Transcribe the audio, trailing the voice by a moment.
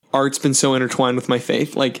art's been so intertwined with my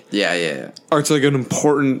faith. Like, Yeah. art's like an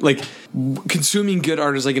important, like, consuming good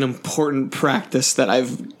art is like an important practice that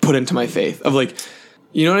I've put into my faith of like,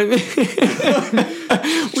 you know what I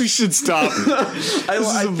mean? We should stop.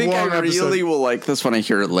 I think I really will like this when I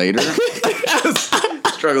hear it later.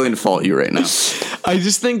 Struggling to fault you right now. I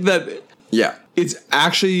just think that Yeah. it's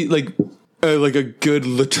actually like a good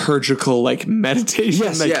liturgical like meditation.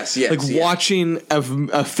 Yes, like, yes. Like watching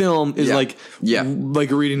a film is like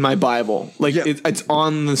reading my Bible. Like it's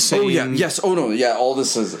on the same. Oh yeah. Yes. Oh no. Yeah. All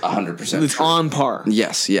this is 100%. It's on par.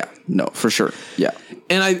 Yes. Yeah. No. For sure. Yeah.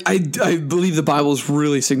 And I believe the Bible is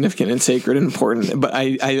really significant and sacred and important. But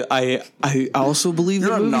I also believe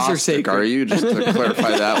You're the movies are agnostic, sacred. are you? Just to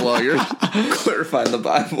clarify that while you're clarifying the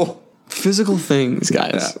Bible. Physical things,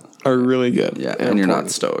 guys, are really good. Yeah, and you're not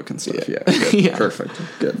stoic and stuff. Yeah, good. Yeah. Perfect.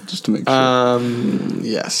 Good. Just to make sure.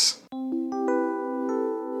 Yes.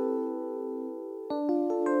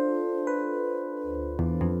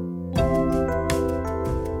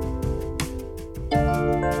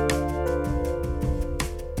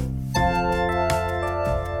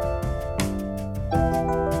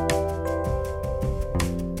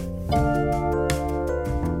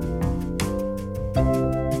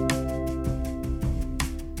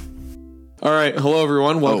 All right. Hello,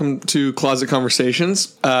 everyone. Welcome to Closet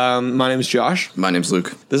Conversations. My name is Josh. My name's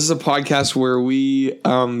Luke. This is a podcast where we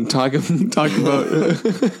talk about.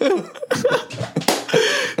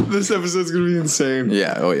 This episode's gonna be insane.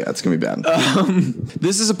 Yeah. Oh yeah. It's gonna be bad.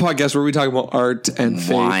 This is a podcast where we talk about art and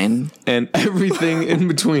faith Wine. and everything in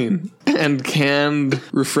between, and canned,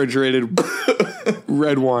 refrigerated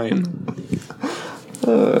red wine.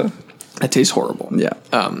 That tastes horrible. Yeah.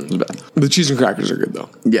 It's bad. The cheese and crackers are good though.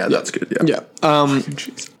 Yeah, that's good. Yeah. Yeah.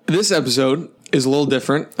 This episode is a little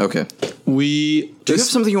different. Okay. Do you have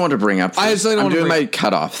something you want to bring up? I have something I I'm want to doing bring my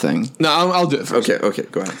cutoff thing. No, I'll do it first. Okay.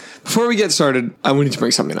 Go ahead. Before we get started, I need to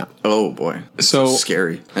bring something up. Oh boy. So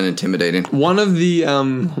scary and intimidating. One of the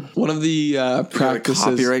practices.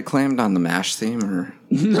 Copyright claimed on the MASH theme, or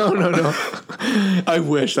No. I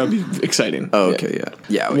wish that'd be exciting. oh, okay,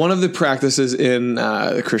 yeah. One of the practices in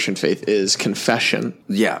the Christian faith is confession.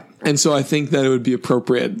 Yeah. And so I think that it would be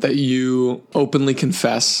appropriate that you openly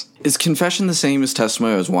confess. Is confession the same as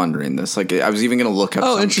testimony? I was wondering this. Like, I was even going to look up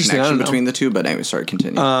some interesting. I don't connection know. between the two, but anyway, sorry,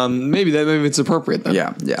 continue. Maybe it's appropriate then.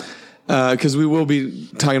 Yeah. Because we will be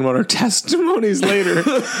talking about our testimonies later.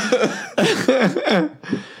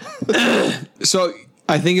 So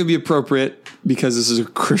I think it'd be appropriate, because this is a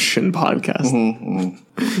Christian podcast,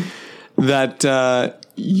 that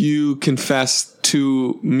you confess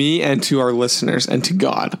to me and to our listeners and to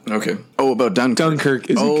God. Okay. Oh, about Dunkirk. Dunkirk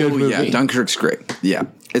is a good movie. Yeah, Dunkirk's great. Yeah.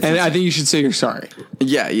 And I think you should say you're sorry.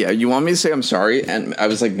 Yeah. You want me to say I'm sorry? And I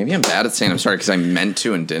was like, maybe I'm bad at saying I'm sorry because I meant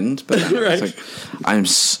to and didn't. But then I was like, I'm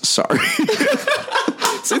sorry.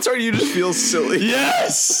 Saying sorry, you just feel silly.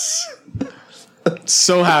 Yes!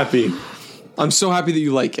 So happy. I'm so happy that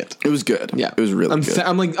you like it. It was good. Yeah. It was really good.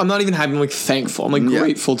 I'm not even happy. I'm like thankful. I'm like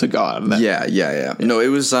grateful to God. Yeah. No, it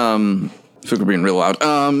was, if we're being real loud,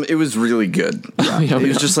 it was really good. Yeah. It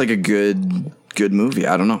was just like a good movie.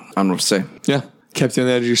 I don't know what to say. Yeah. Kept you on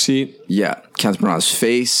the edge of your seat. Yeah. Kenneth Branagh's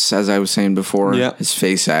face, as I was saying before. Yeah. His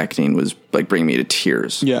face acting was like bringing me to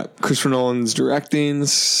tears. Yeah. Christopher Nolan's directing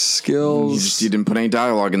skills. He didn't put any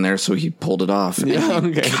dialogue in there, so he pulled it off. Yeah,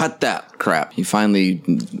 And he cut that crap. He finally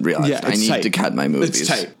realized, I need to cut my movies. It's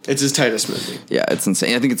tight. It's his tightest movie. Yeah, it's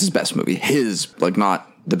insane. I think it's his best movie.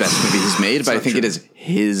 Not the best movie he's made, but I think it is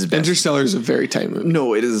his best. Interstellar is a very tight movie.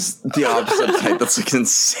 No, it is the opposite of tight. That's like an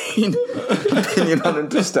insane opinion on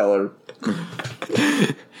Interstellar.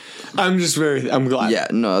 I'm glad. Yeah,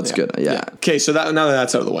 no, that's good. Yeah. Okay, so now that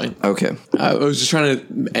that's out of the way. Okay. I was just trying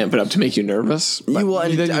to amp it up to make you nervous. But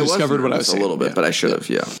then you discovered what I was saying. A little bit, but I should have,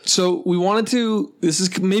 yeah. So we wanted to, this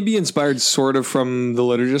is maybe inspired sort of from the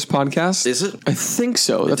Liturgist podcast. Is it? I think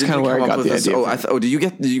so. That's kind of where I got the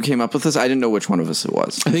idea. Did you came up with this? I didn't know which one of us it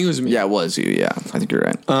was. I think it was me. Yeah, it was you. Yeah, I think you're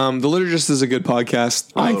right. The Liturgist is a good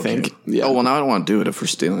podcast, I think. Yeah. Oh, well, now I don't want to do it if we're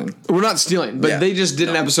stealing. We're not stealing, but they just did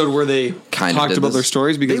an episode where they talked about their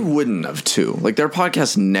stories because they wouldn't have too. Like their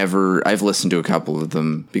podcast never. I've listened to a couple of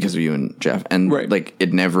them because of you and Jeff, and like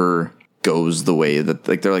it never goes the way that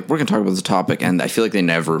like they're like we're gonna talk about this topic, and I feel like they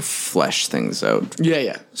never flesh things out.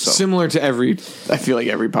 Yeah. So. Similar to I feel like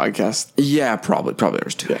every podcast. Yeah, probably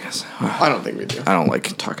ours too. I guess. I don't think we do. I don't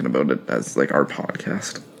like talking about it as like our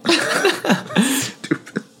podcast.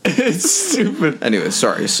 Stupid. It's stupid. Anyway,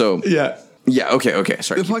 sorry. So yeah. Okay.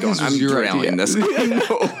 Sorry. The podcast I'm derailing this.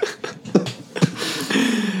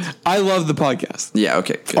 I love the podcast. Yeah.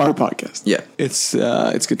 Okay. Good. Our podcast. Yeah. It's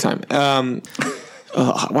good time.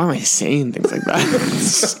 Why am I saying things like that?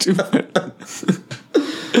 Stupid.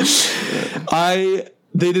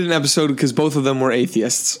 They did an episode because both of them were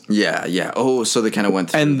atheists. Yeah. Oh, so they kind of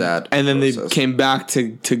went through that. And then process. They came back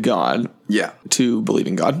to God. Yeah. To believe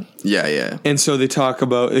in God. Yeah. And so they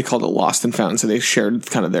called it Lost and Found. So they shared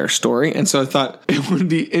kind of their story. And so I thought it would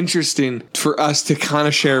be interesting for us to kind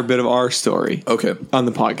of share a bit of our story. Okay. On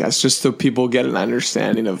the podcast, just so people get an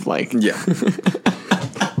understanding of like. Yeah.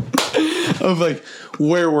 of like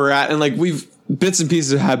where we're at. And like bits and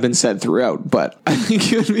pieces have been said throughout, but I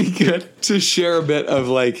think it would be good to share a bit of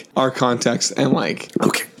like our context and like,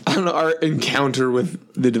 okay, I don't know, our encounter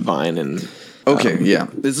with the divine and. Okay, yeah.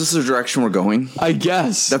 Is this the direction we're going? I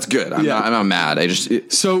guess. That's good. I'm not mad.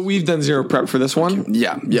 So we've done zero prep for this one. Okay.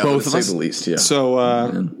 Yeah. Both of us. Say the least, yeah.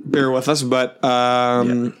 So bear with us, but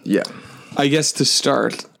yeah. I guess to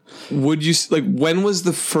start, would you like when was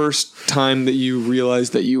the first time that you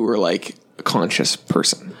realized that you were like a conscious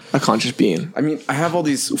person? A conscious being. I mean, I have all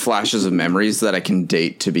these flashes of memories that I can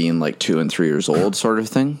date to being like 2 and 3 years old, sort of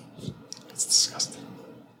thing. It's disgusting.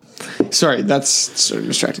 Sorry, that's sort of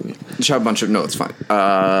distracting me. It's fine.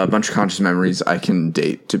 A bunch of conscious memories I can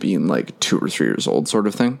date to being like 2 or 3 years old, sort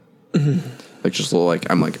of thing. Mm-hmm. Like just a little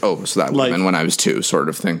like I'm like, oh, so that would have been when I was 2, sort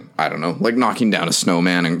of thing. I don't know, like knocking down a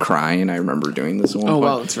snowman and crying. I remember doing this at one point.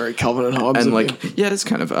 Wow, it's very Calvin and Hobbes. And like, yeah, it is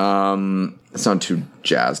kind of. It's not too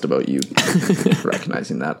jazzed about you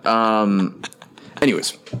recognizing that.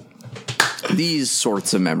 Anyways, these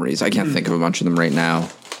sorts of memories, I can't think of a bunch of them right now.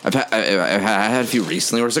 I had a few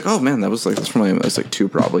recently where it's like, oh man, that's from I was like 2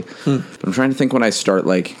 probably. But I'm trying to think when I start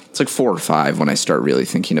like it's like 4 or 5 when I start really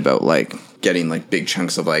thinking about like getting like big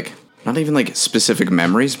chunks of like not even like specific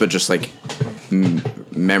memories, but just like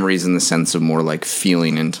memories in the sense of more like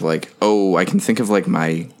feeling into like, oh, I can think of like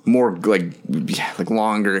my more like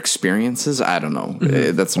longer experiences. I don't know.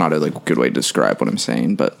 That's not a like good way to describe what I'm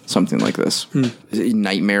saying, but something like this.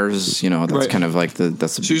 Nightmares, that's kind of like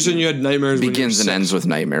that's the. So you're saying you had nightmares? Begins and ends with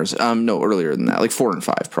nightmares. No, earlier than that, like 4 and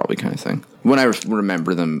 5 probably kind of thing. When I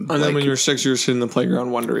remember them. And then when you were 6, you were sitting in the playground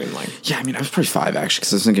wondering like. Yeah, I mean, I was probably 5 actually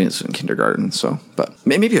because I was thinking it's in kindergarten. So, but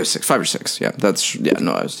maybe I was 5 or 6. Yeah, I was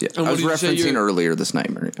referencing earlier this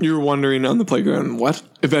nightmare. You were wondering on the playground what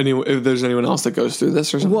if there's anyone else that goes through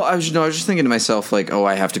this or something. Well, I was just thinking to myself like, oh,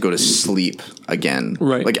 I have to go to sleep again.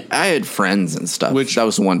 Right. Like I had friends and stuff. That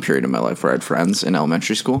was one period in my life where I had friends in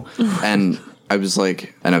elementary school, and I was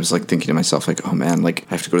like thinking to myself like, oh man, like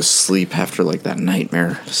I have to go to sleep after like that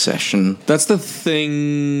nightmare session. That's the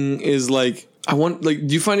thing is like. Do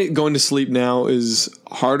you find it going to sleep now is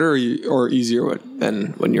harder or easier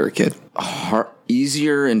than when you were a kid?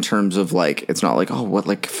 Easier in terms of like, it's not like, oh, what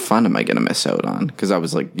like fun am I going to miss out on? Because I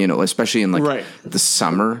was like, especially in like the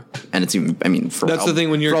summer, and it's even, I mean, that's the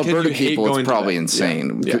thing when you're a kid, Alberta you hate people, going it's probably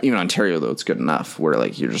insane. Yeah. Even Ontario though, it's good enough where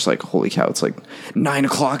like you're just like, holy cow, it's like 9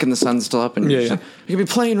 o'clock and the sun's still up, and you could be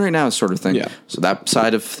playing right now, sort of thing. Yeah. So that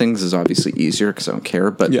side of things is obviously easier because I don't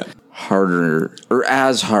care, but harder or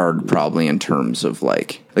as hard probably in terms of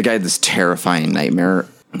like I had this terrifying nightmare.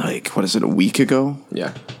 Like, what is it, a week ago?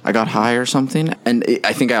 Yeah. I got high or something. And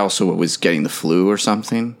I think I also was getting the flu or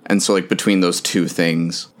something. And so, like, between those two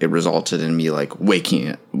things, it resulted in me, like,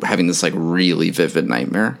 having this, like, really vivid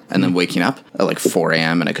nightmare. And then waking up at, like, 4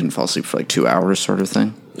 a.m. and I couldn't fall asleep for, like, 2 hours sort of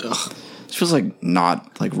thing. Ugh. It feels like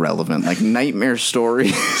not, like, relevant. Like, nightmare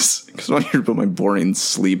stories. Because I want to hear about my boring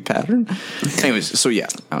sleep pattern. Anyways, so yeah.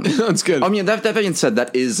 I don't know. That's good. I mean, that being said,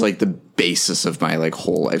 that is, like, the basis of my, like,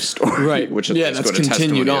 whole life story. Right. Which is that's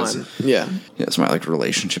continued on. Yeah. Yeah, it's my, like,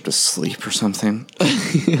 relationship to sleep or something.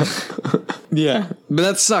 Yeah. But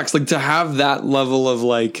that sucks. Like, to have that level of,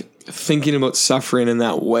 like, thinking about suffering in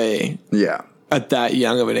that way. Yeah. At that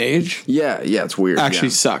young of an age, it's weird.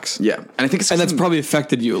 Actually, sucks. Yeah, and I think that's probably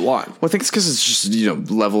affected you a lot. Well, I think it's because it's just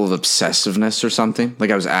level of obsessiveness or something.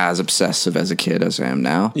 Like I was as obsessive as a kid as I am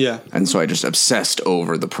now. Yeah, and so I just obsessed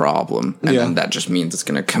over the problem, and then that just means it's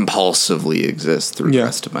going to compulsively exist through the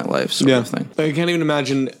rest of my life, sort of thing. I can't even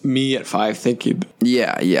imagine me at 5 thinking.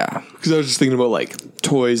 Yeah, because I was just thinking about like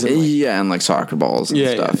toys and and like soccer balls and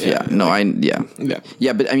stuff. Yeah.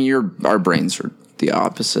 But I mean, our brains are the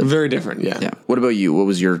opposite. Very different, yeah. What about you?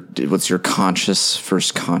 What's your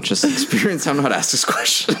first conscious experience? I don't know how to ask this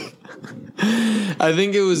question. I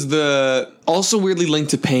think it was also weirdly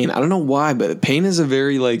linked to pain. I don't know why, but pain is a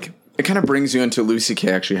very like... It kind of brings you into... Lucy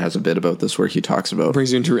K actually has a bit about this where he talks about...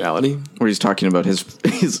 Brings you into reality? Where he's talking about his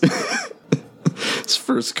his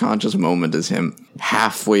first conscious moment is him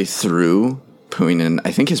halfway through pooing in,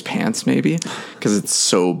 I think, his pants, maybe, because it's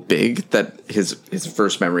so big that his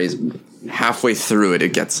first memory is halfway through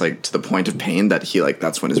it gets like to the point of pain that he like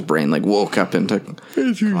that's when his brain like woke up into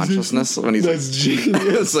consciousness when he's That's genius.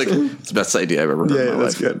 it's like it's the best idea I've ever heard in my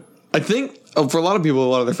life. Good. I think for a lot of people, a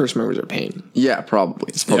lot of their first memories are pain. Yeah, probably.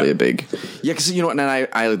 It's probably a big... Yeah, because, you know what, and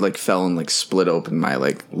I like fell and like split open my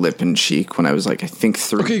like lip and cheek when I was like, I think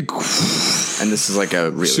 3. Okay. And this is like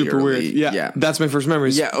a really super early, weird. Yeah. That's my first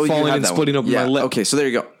memory. Yeah, falling and splitting open my lip. Okay, so there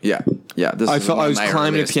you go. Yeah. Yeah. This I was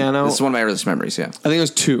climbing a piano. This is one of my earliest memories, yeah. I think it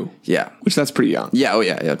was 2. Yeah. Which that's pretty young. Yeah,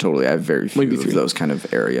 yeah, totally. I have very few Maybe of 3. those kind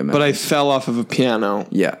of area memories. But I fell off of a piano.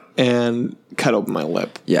 Yeah. And cut open my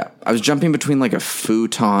lip. Yeah. I was jumping between like a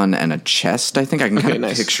futon and a chest, I think. I can kind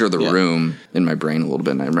of picture the room in my brain a little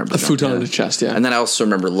bit, and I remember... A futon and a chest, yeah. And then I also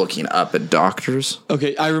remember looking up at doctors.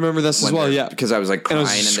 Okay, I remember this as well, yeah. Because I was like crying and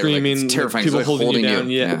screaming. Like, it's terrifying. People like, holding you down,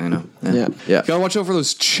 Yeah, I know. Yeah. You gotta watch out for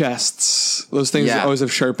those chests. Those things that always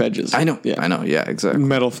have sharp edges. I know. Yeah, exactly.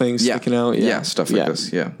 Metal things sticking out. Yeah, stuff like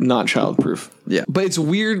this. Yeah. Not childproof. Yeah. But it's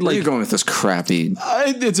weird. Where are you going with this crappy...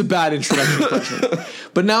 It's a bad introduction question.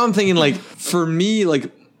 But now I'm thinking, like, for me,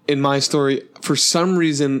 like, in my story, for some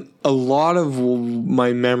reason, a lot of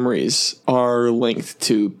my memories are linked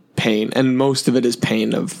to pain. And most of it is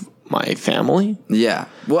pain of my family. Yeah.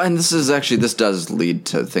 Well, and this does lead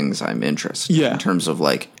to things I'm interested in terms of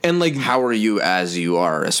like, and like, how are you as you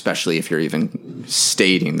are, especially if you're even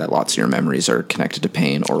stating that lots of your memories are connected to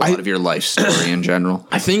pain or a lot of your life story in general.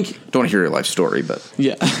 I think, don't want to hear your life story, but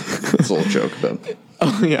it's a little joke about.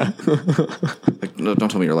 Oh yeah. Like, no, don't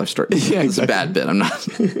tell me your life story. Yeah, it's a bad bit. I'm not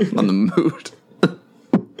on the mood.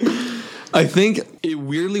 I think it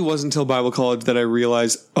weirdly wasn't until Bible college that I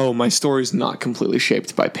realized, my story's not completely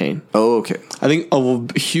shaped by pain. Oh, okay. I think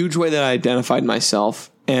a huge way that I identified myself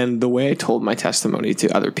and the way I told my testimony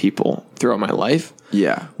to other people throughout my life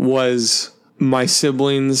was my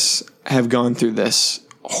siblings have gone through this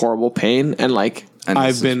horrible pain and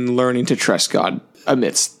I've been learning to trust God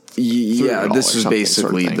amidst this is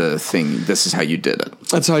basically the thing. This is how you did it.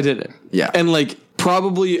 That's how I did it. Yeah. And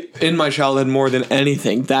probably in my childhood more than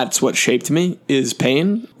anything, that's what shaped me is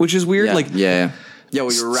pain, which is weird. Yeah,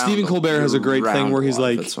 well, you're around. Stephen Colbert has a great thing where he's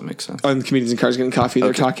like, that's what makes sense. On Comedians in Cars Getting Coffee,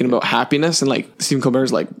 they're talking about happiness, and Stephen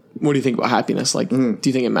Colbert's like, what do you think about happiness? Do you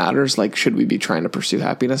think it matters? Should we be trying to pursue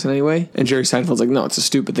happiness in any way? And Jerry Seinfeld's like, no, it's a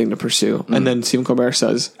stupid thing to pursue. And then Stephen Colbert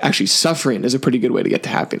says, actually, suffering is a pretty good way to get to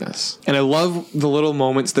happiness. And I love the little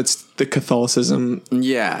moments that's the Catholicism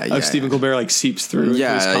of Stephen Colbert seeps through into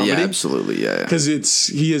his comedy. Yeah, absolutely, yeah. Because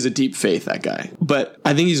he has a deep faith, that guy. But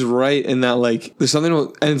I think he's right in that, there's something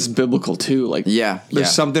about, and it's biblical too,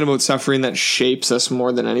 there's something about suffering that shapes us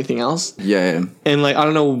more than anything else. Yeah. And I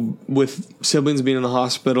don't know, with siblings being in the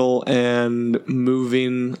hospital and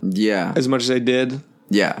moving as much as I did.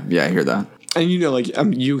 Yeah, I hear that. And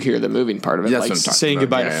you hear the moving part of it. That's what I'm talking saying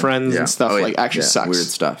about. Goodbye to friends and stuff actually sucks. Weird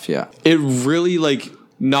stuff, yeah. It really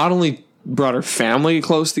not only brought our family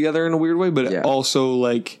close together in a weird way, but it also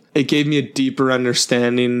it gave me a deeper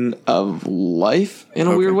understanding of life in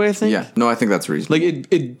a weird way, I think. Yeah. No, I think that's reasonable.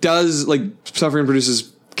 It does, suffering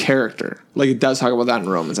produces character. It does talk about that in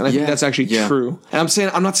Romans, and I think that's actually true. And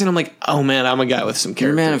I'm not saying I'm oh man, I'm a guy with some character.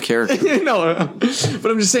 You're a man of character. No,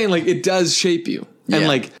 but I'm just saying it does shape you.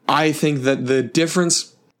 And I think that the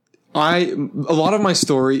difference, a lot of my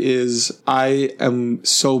story is I am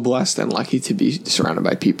so blessed and lucky to be surrounded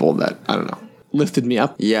by people that, I don't know, lifted me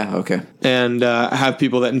up. Yeah, okay. And have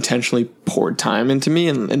people that intentionally poured time into me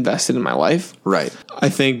and invested in my life. Right. I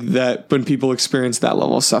think that when people experience that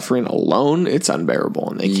level of suffering alone, it's unbearable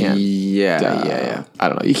and they can't. Yeah. I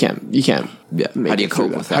don't know. You can't. Yeah. How do you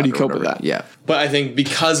cope with that? How do you cope with that? Yeah. But I think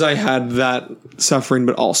because I had that suffering,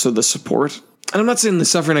 but also the support. And I'm not saying the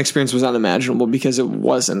suffering experience was unimaginable, because it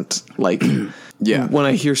wasn't. When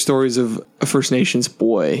I hear stories of a First Nations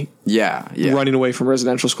boy running away from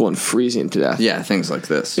residential school and freezing to death. Yeah, things like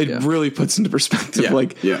this. It really puts into perspective,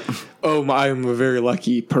 I'm a very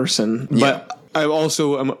lucky person. But I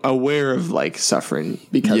also am aware of suffering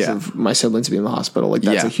because of my siblings being in the hospital.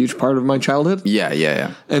 That's a huge part of my childhood.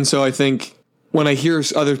 Yeah. And so I think when I hear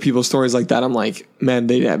other people's stories like that, I'm like, man,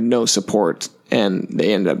 they have no support and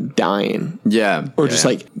they end up dying. Yeah. Or just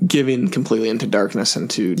giving completely into darkness and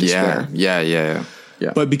to despair. Yeah.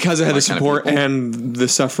 But because I had the support and the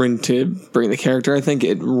suffering to bring the character, I think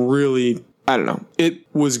it really, I don't know, it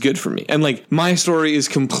was good for me. And my story is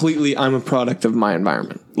completely, I'm a product of my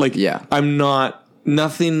environment. I'm not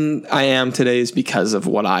nothing I am today is because of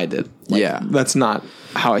what I did. Like, Yeah. that's not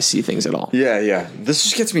how I see things at all. Yeah. This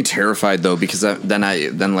just gets me terrified though, because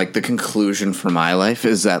then like the conclusion for my life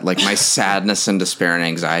is that like my sadness and despair and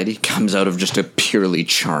anxiety comes out of just a purely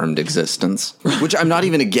charmed existence, which I'm not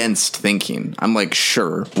even against thinking. I'm like,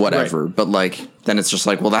 sure, whatever, but like then it's just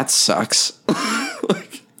like, well, that sucks.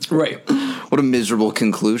 Like, right. What a miserable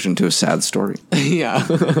conclusion to a sad story. Yeah.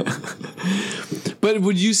 But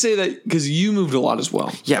would you say that because you moved a lot as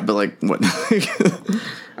well? Yeah, but like what?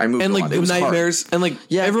 I moved And a like lot. the nightmares and like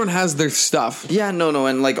everyone has their stuff. Yeah, no,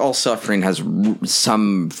 and like all suffering has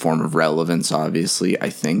some form of relevance, obviously, I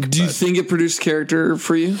think. Do you think it produced character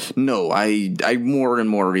for you? No, I more and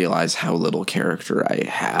more realize how little character I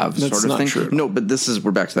have. That's sort of not thing. true. No, but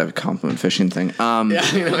we're back to that compliment fishing thing. Yeah,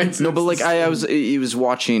 I know. No, but like I was binge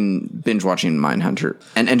watching Mindhunter,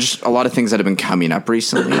 and just a lot of things that have been coming up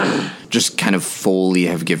recently, just kind of fully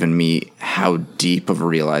have given me how deep of a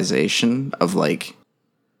realization of like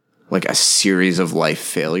a series of life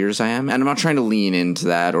failures I am. And I'm not trying to lean into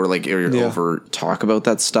that or over talk about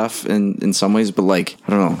that stuff in some ways, but like,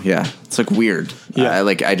 I don't know. Yeah. It's like weird. Yeah.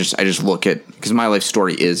 I just look at, because my life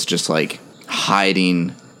story is just like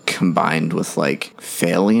hiding combined with like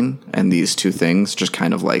failing, and these two things just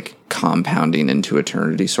kind of like compounding into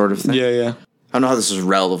eternity sort of thing. Yeah. I don't know how this is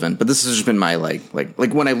relevant, but this has just been my like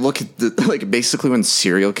when I look at the like basically when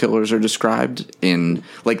serial killers are described in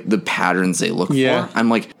like the patterns they look for, I'm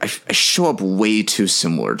like I show up way too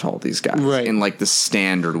similar to all these guys in like the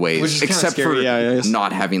standard ways, except for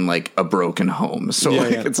not having like a broken home. So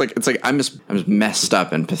it's like I'm as messed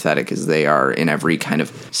up and pathetic as they are in every kind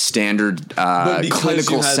of standard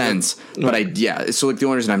clinical sense. But so like the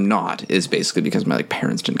only reason I'm not is basically because my like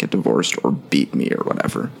parents didn't get divorced or beat me or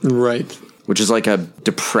whatever. Right. Which is like a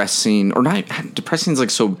depressing, or not depressing is like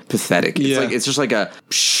so pathetic. It's like it's just like a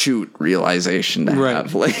shoot realization to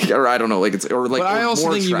have, like, or I don't know, like it's or like. But I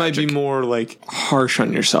also think tragic. you might be more like harsh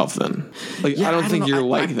on yourself then. Like I don't think you're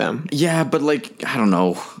like them. Yeah, but like I don't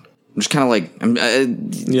know. I'm just kind of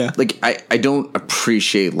like like I don't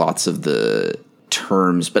appreciate lots of the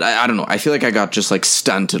terms, but I don't know. I feel like I got just like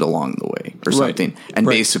stunted along the way or something, and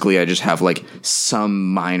basically I just have like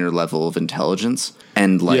some minor level of intelligence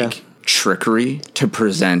and like. Trickery to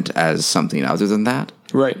present as something other than that.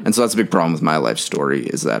 Right. And so that's a big problem with my life story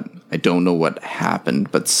is that I don't know what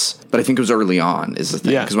happened, but I think it was early on is the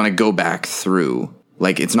thing. Because when I go back through,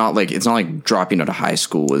 like it's not like dropping out of high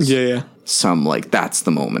school was some like that's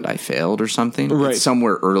the moment I failed or something. Right. It's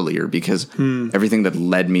somewhere earlier because everything that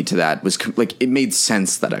led me to that was like it made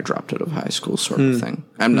sense that I dropped out of high school sort of thing.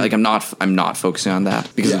 I'm not focusing on that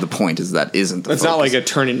because the point is that isn't the It's not like a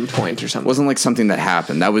turning point or something. It wasn't like something that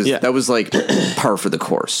happened. That was like par for the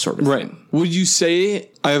course sort of thing. Would you say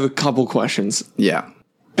I have a couple questions? Yeah.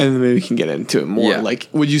 And then maybe we can get into it more. Yeah. Like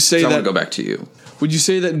would you say that I want to go back to you. Would you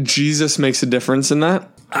say that Jesus makes a difference in that?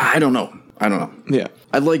 I don't know. Yeah.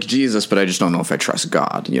 I like Jesus, but I just don't know if I trust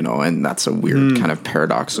God, and that's a weird kind of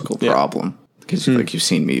paradoxical problem. Because like you've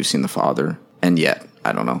seen me, you've seen the Father, and yet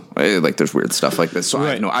I don't know. Like there's weird stuff like this. So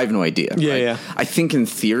I have no idea. Yeah. I think in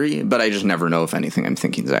theory, but I just never know if anything I'm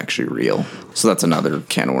thinking is actually real. So that's another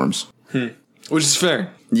can of worms. Which is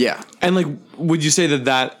fair. Yeah. And like, would you say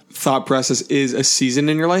that thought process is a season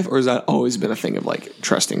in your life, or has that always been a thing of like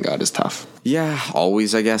trusting God is tough? Yeah,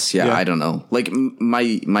 always, I guess. Yeah, I don't know. Like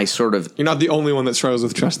my sort of. You're not the only one that struggles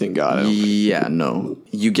with trusting God. I don't think. Yeah, no.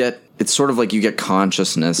 It's sort of like you get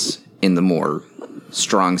consciousness in the more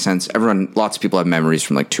strong sense. Lots of people have memories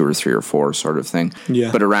from like 2 or 3 or 4 sort of thing. Yeah.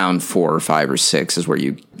 But around 4 or 5 or 6 is where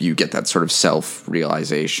you get that sort of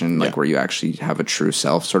self-realization, like where you actually have a true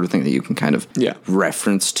self sort of thing that you can kind of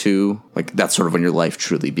reference to. Like that's sort of when your life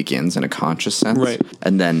truly begins in a conscious sense. Right.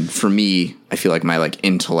 And then for me, I feel like my like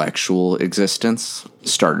intellectual existence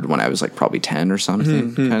started when I was like probably 10 or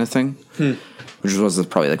something kind of thing. Which was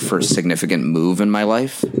probably like first significant move in my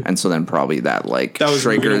life, and so then probably that was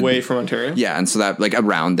triggered moving away from Ontario. Yeah, and so that like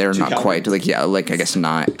around there, not Calgary. quite like I guess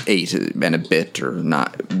 8 and a bit, or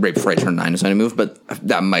not right before I turned 9 is when I moved, but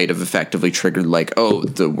that might have effectively triggered like, oh,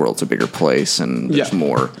 the world's a bigger place and there's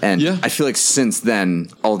more. And I feel like since then,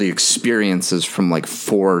 all the experiences from like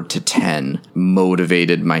 4 to 10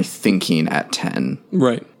 motivated my thinking at 10,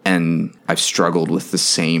 Right. and I've struggled with the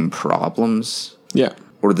same problems. Yeah.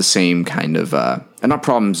 Or the same kind of, and not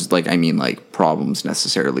problems like I mean like problems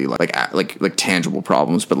necessarily like tangible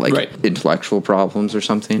problems, but like intellectual problems or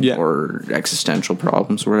something, or existential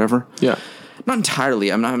problems or whatever. Yeah. Not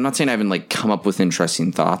entirely. I'm not saying I haven't like come up with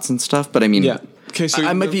interesting thoughts and stuff, but I mean, Okay, so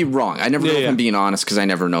I might be wrong. I never know if yeah. I'm being honest because I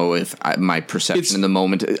never know if my perception in the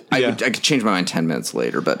moment. I could change my mind 10 minutes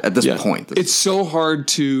later, but at this point, it's so hard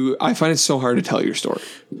to. I find it so hard to tell your story.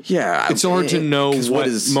 Yeah, it's so hard to know what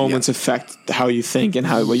moments affect how you think and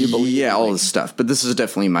what you believe. Yeah, all this stuff. But this is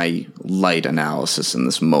definitely my light analysis in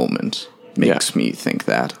this moment. Makes me think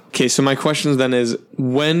that. Okay, so my question then is,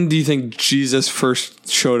 when do you think Jesus first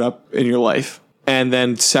showed up in your life? And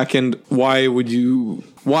then second, why do you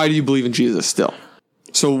believe in Jesus still?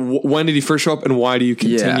 So when did he first show up, and why do you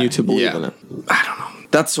continue to believe in it? I don't know.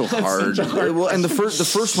 That's so hard. Well, and the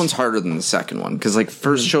first one's harder than the second one because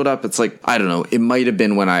first showed up. It's I don't know. It might have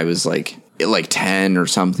been when I was like 10 or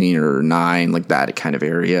something or 9, like that kind of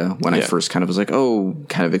area when I first kind of was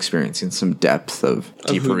kind of experiencing some depth of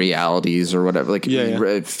deeper realities or whatever.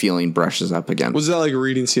 Feeling brushes up again. Was that like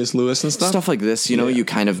reading C.S. Lewis and stuff like this? You know, you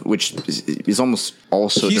kind of, which is almost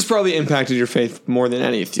also. He's probably impacted your faith more than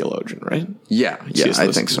any theologian, right? Yeah,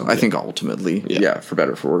 I think so. I think ultimately, for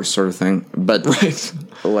better or for worse, sort of thing. But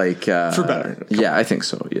for better. Yeah, I think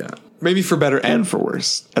so. Yeah. Maybe for better and for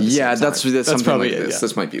worse. That's something probably like this.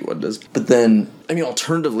 This might be what it is. But then, I mean,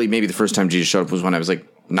 alternatively, maybe the first time Jesus showed up was when I was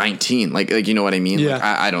 19. Like you know what I mean? Yeah.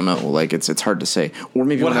 I don't know. It's hard to say. Or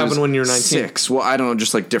maybe what happened when you were 19? 6. Well, I don't know.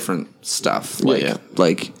 Just different stuff. Stuff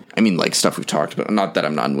we've talked about. Not that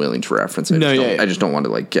I'm not unwilling to reference it. I just don't want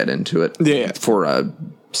to get into it. Yeah. For a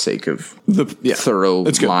sake of the thorough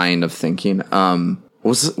line of thinking. What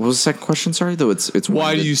was the second question? Sorry, though. It's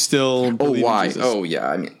why do you still? Why? In Jesus? Oh, yeah.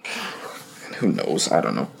 I mean, who knows? I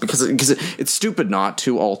don't know because it's stupid not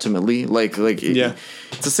to ultimately it's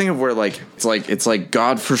this thing of where it's like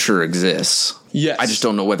God for sure exists. Yes. I just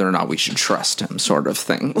don't know whether or not we should trust him, sort of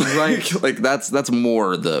thing. Right. That's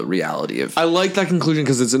more the reality of. I like that conclusion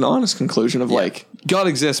because it's an honest conclusion of God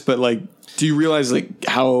exists, but do you realize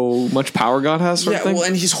how much power God has? Sort of thing? Well,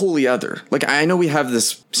 and he's wholly other. I know we have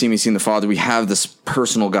this, see me, seeing the Father. We have this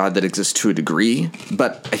personal God that exists to a degree,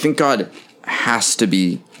 but I think God has to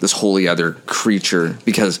be this wholly other creature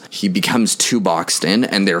because he becomes too boxed in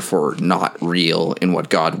and therefore not real in what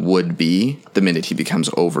God would be the minute he becomes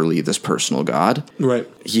overly this personal God. Right.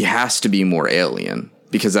 He has to be more alien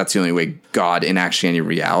because that's the only way God in actually any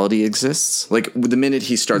reality exists. The minute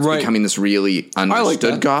he starts becoming this really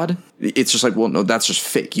understood God, it's just well, no, that's just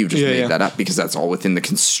fake. You've just made that up because that's all within the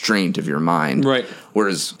constraint of your mind. Right.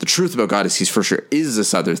 Whereas the truth about God is he's for sure is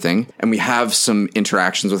this other thing. And we have some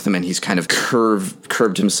interactions with him and he's kind of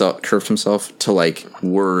curved himself to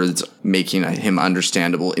words, making him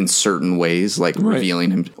understandable in certain ways, revealing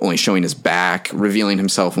him, only showing his back, revealing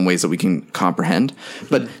himself in ways that we can comprehend.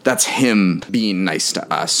 But that's him being nice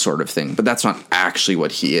to us sort of thing. But that's not actually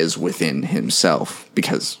what he is within himself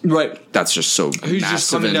because that's just so he's massive.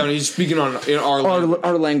 Just coming down. He's speaking on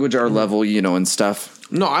our language, our level, and stuff.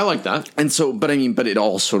 No, I like that. And so, but it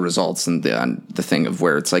also results in the thing of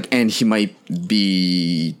where it's and he might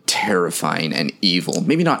be terrifying and evil.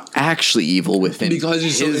 Maybe not actually evil within because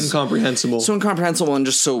he's so incomprehensible. So incomprehensible and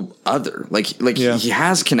just so other. He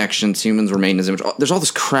has connections, humans remain his image. There's all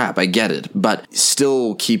this crap, I get it, but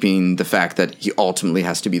still keeping the fact that he ultimately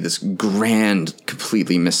has to be this grand,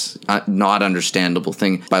 completely not understandable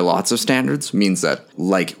thing by lots of standards means that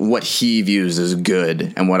what he views as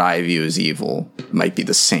good and what I view as evil might be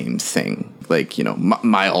the same thing.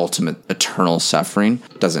 My ultimate eternal suffering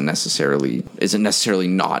isn't necessarily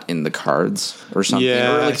not in the cards or something,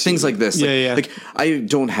 or things like this. I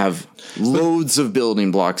don't have loads of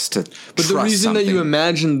building blocks to. But the reason something. that you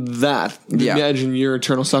imagine imagine your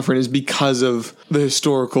eternal suffering is because of the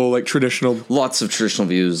historical, traditional, lots of traditional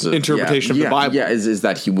views, interpretation of the Bible. Yeah, is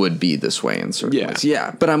that he would be this way in certain ways.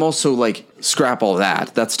 Yeah, but I'm also scrap all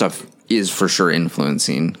that. That stuff is for sure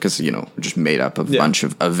influencing because we're just made up of a bunch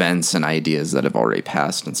of events and ideas that have already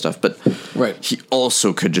passed and stuff. But he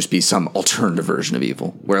also could just be some alternative version of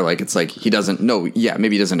evil where he doesn't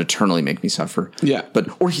maybe he doesn't eternally make me suffer. Yeah,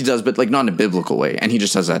 or he does, but not in a biblical way, and he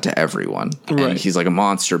just does that to everyone. And he's a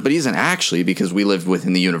monster, but he isn't actually because we live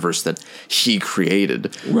within the universe that he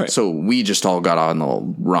created. Right. So we just all got on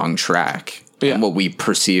the wrong track. Yeah. And what we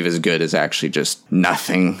perceive as good is actually just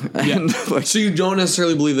nothing. Yeah. So you don't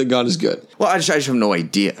necessarily believe that God is good? Well, I just have no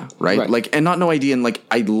idea, right? And not no idea. And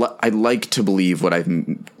I like to believe what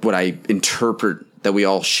I interpret that we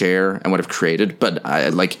all share and what I've created, but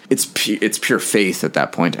it's pure faith at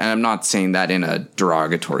that point. And I'm not saying that in a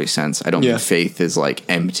derogatory sense. I don't mean faith is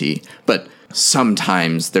empty, but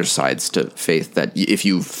sometimes there's sides to faith that if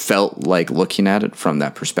you felt like looking at it from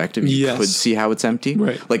that perspective, you could see how it's empty.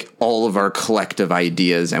 Right. All of our collective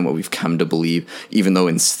ideas and what we've come to believe, even though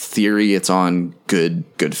in theory it's on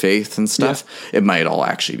good faith and stuff. Yeah. It might all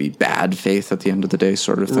actually be bad faith at the end of the day,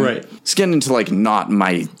 sort of thing. Right. It's getting into like not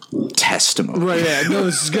my testimony. Right. Yeah. No,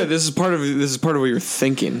 this is good. This is part of what you're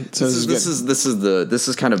thinking. So this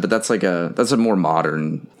is kind of, but that's a more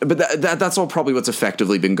modern. But that's all probably what's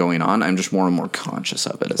effectively been going on. I'm just more and more conscious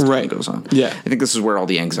of it as time goes on. Yeah. I think this is where all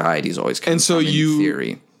the anxiety is always coming from. In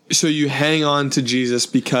theory. So you hang on to Jesus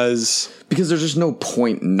because there's just no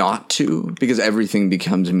point not to, because everything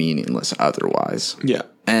becomes meaningless otherwise. Yeah.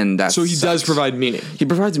 And that's so he does provide meaning. He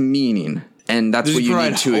provides meaning. And that's what you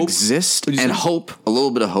need to exist. And hope, a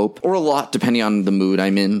little bit of hope, or a lot, depending on the mood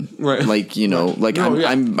I'm in. Right. Like,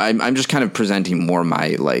 I'm just kind of presenting more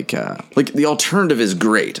my, like the alternative is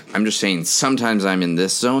great. I'm just saying sometimes I'm in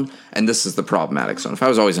this zone, and this is the problematic zone. If I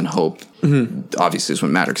was always in hope, obviously this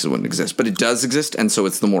wouldn't matter because it wouldn't exist. But it does exist, and so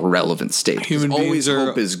it's the more relevant state. Human beings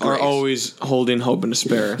are always holding hope and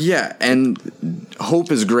despair. Yeah, and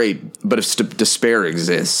hope is great, but if despair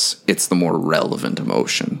exists, it's the more relevant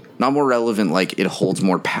emotion. Not more relevant, like it holds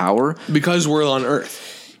more power. Because we're on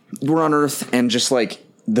Earth. We're on Earth, and just like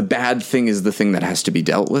the bad thing is the thing that has to be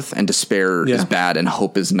dealt with, and despair is bad, and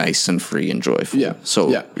hope is nice and free and joyful. Yeah.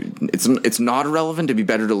 So it's not irrelevant. It'd be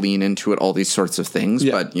better to lean into it, all these sorts of things,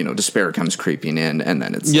 but despair comes creeping in, and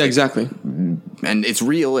then it's exactly. And it's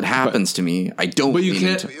real. It happens to me. I don't. But you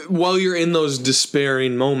can't. While you're in those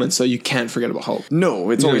despairing moments, though, you can't forget about hope.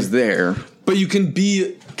 No, it's always there. But you can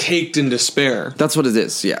be caked in despair. That's what it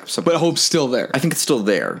is, yeah. But hope's still there. I think it's still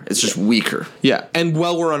there. It's just weaker. Yeah. And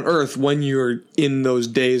while we're on Earth, when you're in those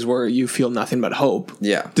days where you feel nothing but hope,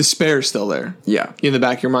 despair's still there. Yeah. In the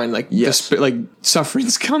back of your mind, like, like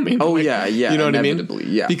suffering's coming. Oh, like, yeah. You know what I mean?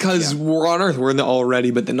 Yeah. Because we're on Earth. We're in the already,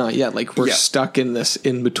 but the not yet. Like, we're stuck in this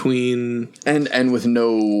in between. And with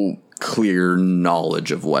no clear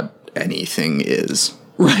knowledge of what anything is.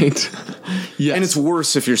 Right. Yes. And it's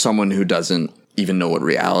worse if you're someone who doesn't even know what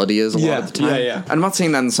reality is a lot of the time. Yeah. I'm not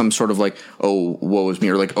saying that in some sort of like, oh, woe is me,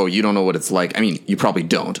 or like, oh, you don't know what it's like. I mean, you probably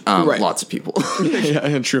don't. Lots of people.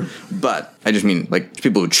 yeah, true. But I just mean like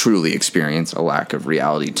people who truly experience a lack of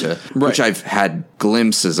reality which I've had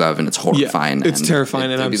glimpses of, and it's horrifying. Yeah, it's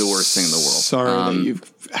terrifying, and it'd be the worst thing in the world. Sorry that you've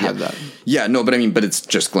had that. Yeah, no, but I mean, but it's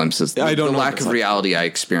just glimpses. I don't know. The lack of reality I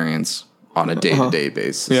experience on a day-to-day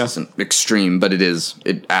basis isn't extreme, but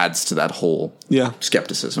it adds to that whole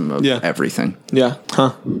skepticism of everything. Yeah.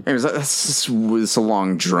 Huh. Anyways, it's a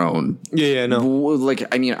long drone. Yeah, no. Like,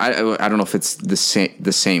 I mean, I don't know if it's the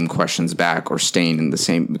same questions back or staying in the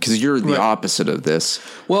same, because you're the opposite of this.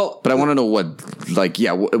 Well, but I want to know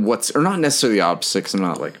what's, or not necessarily the opposite, because I'm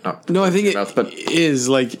not like, no, I think it is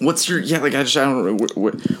like, what's your, I don't know,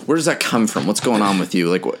 where does that come from? What's going on with you?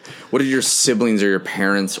 Like, what are your siblings or your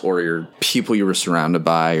parents or your people you were surrounded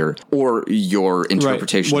by, or your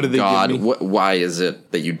interpretation of God? Why is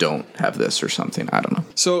it that you don't have this or something? I don't know.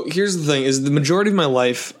 So here's the thing: is the majority of my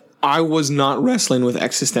life, I was not wrestling with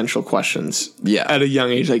existential questions. Yeah. At a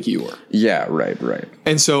young age, like you were. Yeah. Right.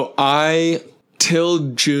 And so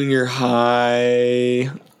till junior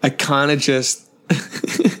high, I kind of just.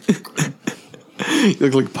 You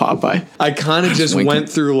look like Popeye. I kind of just went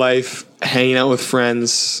through life hanging out with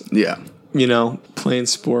friends. Yeah. Playing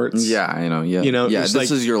sports. Yeah, I know. Yeah.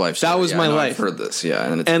 This is your life story. That was my life. I've heard this.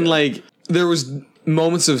 Yeah. And like, there was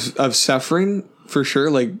moments of suffering for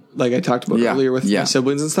sure. Like I talked about earlier with my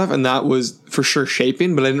siblings and stuff. And that was for sure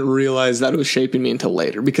shaping, but I didn't realize that it was shaping me until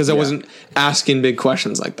later because I wasn't asking big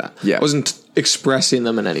questions like that. Yeah. I wasn't expressing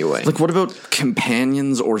them in any way. Like, what about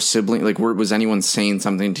companions or siblings? Like, was anyone saying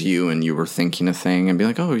something to you and you were thinking a thing and be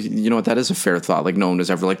like, oh, you know what? That is a fair thought. Like, no one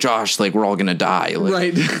was ever like, Josh, like, we're all going to die. Like,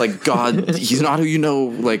 right. Like, God, he's not who you know.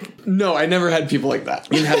 Like, no, I never had people like that.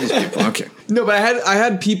 You didn't have these people. Okay. No, but I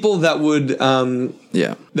had people that would,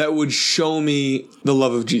 that would show me the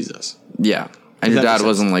love of Jesus. Yeah. And your dad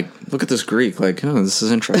wasn't like, look at this Greek, like, oh, this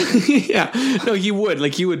is interesting. Yeah. No, he would.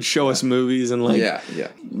 Like, he would show us movies and, like,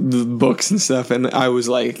 the books and stuff. And I was,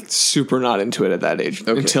 like, super not into it at that age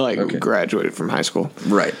until I graduated from high school.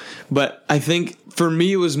 Right. But I think for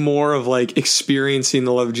me, it was more of, like, experiencing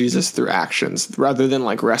the love of Jesus through actions rather than,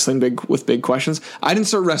 like, wrestling with big questions. I didn't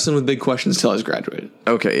start wrestling with big questions until I was graduated.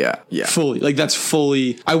 Okay, yeah. Fully. Like, that's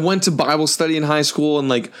fully. I went to Bible study in high school and,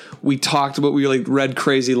 like, we read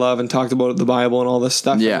Crazy Love and talked about the Bible and all this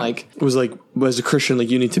stuff. Yeah. And, like, it was like, as a Christian, like,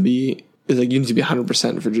 you need to be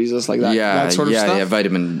 100% for Jesus, like that. Yeah, that sort of stuff.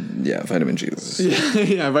 Vitamin Jesus.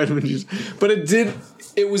 Yeah, vitamin Jesus. But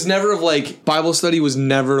it was never of like, Bible study was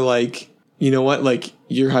never like, you know what, like,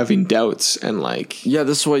 you're having doubts and like Yeah,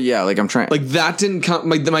 this is what. Yeah, like I'm trying. like that didn't come.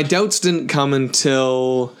 Like my doubts didn't come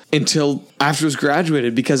until after I was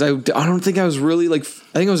graduated, because I don't think I was really like.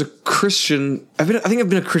 I think I was a Christian. I think I've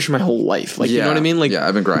been a Christian my whole life. Like, you know what I mean? Like, yeah,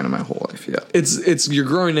 I've been grinding my whole life. Yeah, it's you're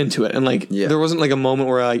growing into it, and like there wasn't like a moment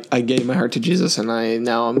where I gave my heart to Jesus and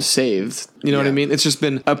now I'm saved. You know what I mean? It's just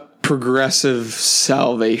been a progressive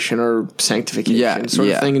salvation or sanctification sort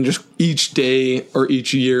of thing, and just each day or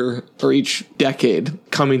each year or each decade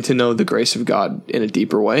coming to know the grace of God in a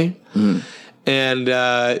deeper way. And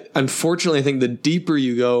unfortunately, I think the deeper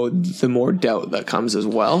you go, the more doubt that comes as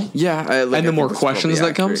well. Yeah, and the more questions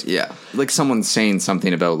that comes. Yeah, like someone saying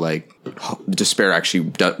something about like despair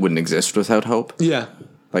actually wouldn't exist without hope. Yeah,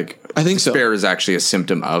 like I think despair is actually a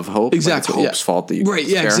symptom of hope. Exactly, like it's hope's fault that you right.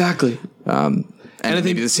 Yeah, exactly. And I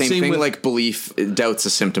think the same thing, like belief, doubt's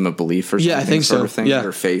a symptom of belief or something. Yeah, I think sort of thing, yeah.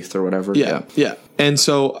 or faith or whatever. Yeah. And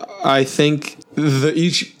so I think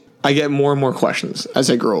I get more and more questions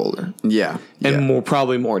as I grow older. Yeah. And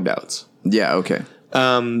probably more doubts. Yeah, okay.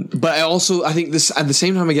 But I think this at the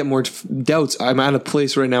same time I get more doubts. I'm at a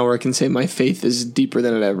place right now where I can say my faith is deeper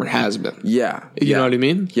than it ever has been. Yeah. You know what I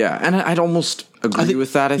mean? Yeah. And I'd almost agree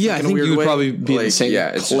with that. I think you would probably be in the same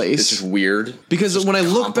place. It's just weird. Because when I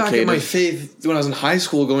look back at my faith when I was in high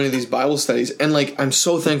school going to these Bible studies, and like I'm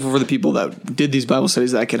so thankful for the people that did these Bible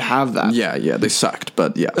studies that I could have that. Yeah, they sucked,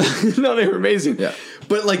 but yeah. No, they were amazing. Yeah.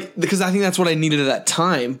 But like, because I think that's what I needed at that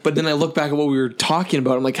time. But then I look back at what we were talking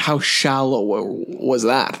about. I'm like, how shallow was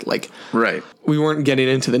that? Like, right. We weren't getting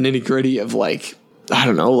into the nitty gritty of like, I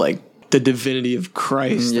don't know, like the divinity of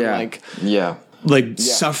Christ. Yeah. And like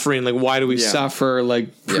suffering. Like, why do we suffer?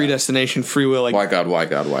 Like predestination, free will. Like, why God, why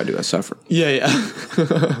do I suffer? Yeah.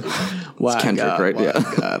 Why it's Kendrick, God, right? Why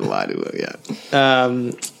God, why do I? Yeah.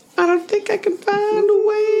 I don't think I can find a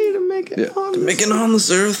way to make it on this make it on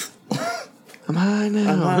this earth. I'm high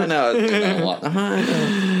now. I'm high now.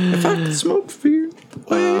 If I could smoke fear.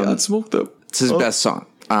 I'd smoked up. It's his best song.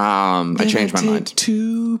 I changed my mind.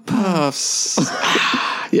 2 puffs.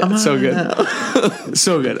 Yeah, so good.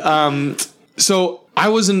 So good. So I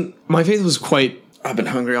wasn't, my faith was quite. I've been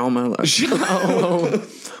hungry all my life.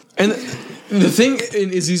 And the thing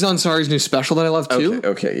is, he's on Sari's new special that I love too.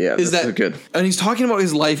 Okay, yeah. Is that good? And he's talking about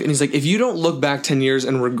his life, and he's like, if you don't look back 10 years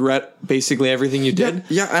and regret basically everything you did.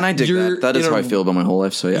 Yeah, and I dig that. That is how I feel about my whole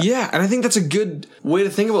life, so yeah. Yeah, and I think that's a good way to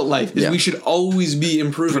think about life, is we should always be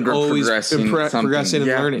improving, always progressing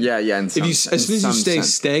and learning. Yeah, as soon as you stay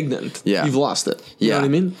stagnant, you've lost it. You know what I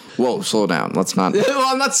mean? Whoa, slow down. Let's not.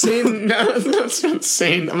 Well, I'm not saying, that's not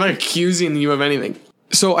saying, I'm not accusing you of anything.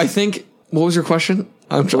 So I think, what was your question?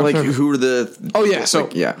 Who were the... Oh, yeah. So,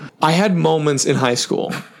 I had moments in high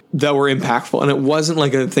school that were impactful, and it wasn't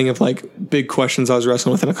like a thing of like big questions I was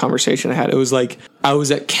wrestling with in a conversation I had. It was like, I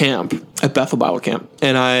was at camp, at Bethel Bible Camp,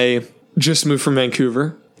 and I just moved from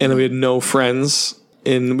Vancouver, and we had no friends.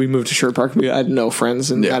 And we moved to Sherwood Park. We had no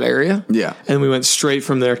friends in that area. Yeah. And we went straight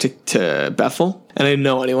from there to Bethel, and I didn't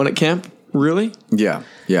know anyone at camp, really. Yeah.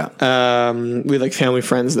 We had like family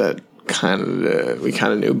friends that we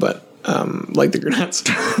kind of knew, but like the Grenats.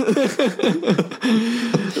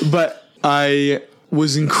 But I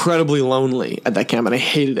was incredibly lonely at that camp, and I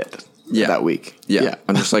hated it that week. Yeah.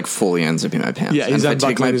 I'm just like fully unzipping my pants. Yeah, he's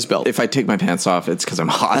unbuckling his belt. If I take my pants off, it's because I'm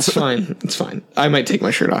hot. That's fine. It's fine. I might take my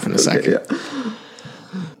shirt off in a second. Yeah.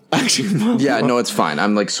 Actually, no, it's fine.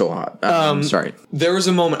 I'm like so hot. Sorry. There was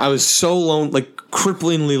a moment I was so like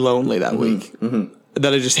cripplingly lonely that week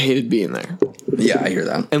that I just hated being there. Yeah, I hear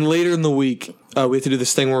that. And later in the week, we had to do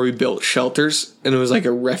this thing where we built shelters, and it was like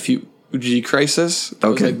a refugee crisis. That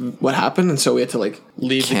was like what happened, and so we had to like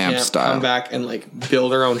leave camp the camp, style. come back, and like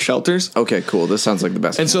build our own shelters. Okay, cool. This sounds like the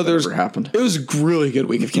best. And so there's ever happened. It was a really good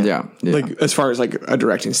week of camp. Yeah. Like as far as like a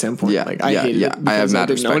directing standpoint. Yeah. Like I hated it. I have I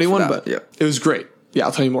didn't know anyone, but it was great. Yeah,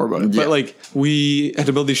 I'll tell you more about it. Yeah. But like we had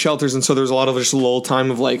to build these shelters, and so there was a lot of just lull time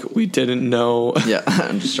of like we didn't know. Yeah,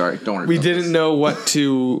 I'm just sorry. Don't worry. We didn't know what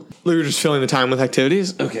to. We were just filling the time with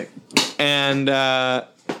activities. Okay. And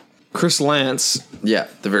Chris Lance. Yeah,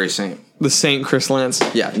 the very same. The Saint Chris Lance.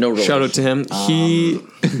 Yeah, no relation. Shout out to him.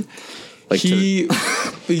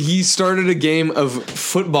 He started a game of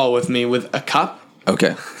football with me with a cup.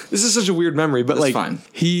 Okay. This is such a weird memory, but like fine.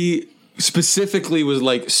 He specifically was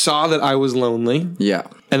like saw that I was lonely. Yeah.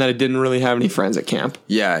 And that I didn't really have any friends at camp.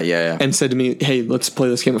 Yeah. And said to me, "Hey, let's play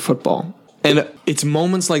this game of football." And it's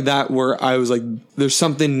moments like that where I was like, there's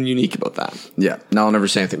something unique about that. Yeah. Now I'll never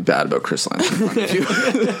say anything bad about Chris Lance in front of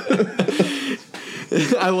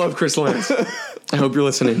you. I love Chris Lance. I hope you're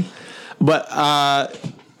listening. But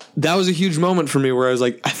that was a huge moment for me where I was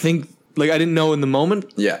like, I think like I didn't know in the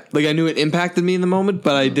moment. Yeah. Like I knew it impacted me in the moment,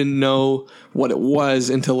 but I didn't know what it was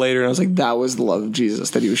until later. And I was like, that was the love of Jesus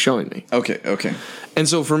that he was showing me. Okay. And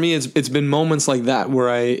so for me, it's been moments like that where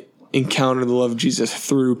I encounter the love of Jesus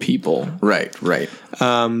through people. Right.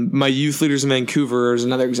 My youth leaders in Vancouver is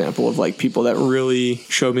another example of like people that really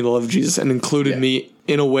showed me the love of Jesus and included me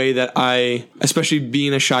in a way that I, especially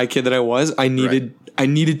being a shy kid that I was, I needed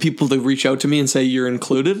people to reach out to me and say, you're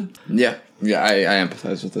included. Yeah. Yeah, I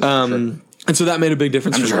empathize with this. For sure. And so that made a big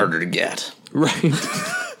difference. I'm just harder to get. Right.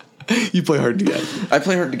 You play hard to get. I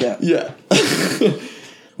play hard to get. Yeah.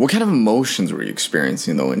 What kind of emotions were you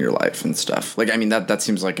experiencing though in your life and stuff? Like, I mean, that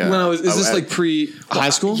seems like a. Well, is this like pre high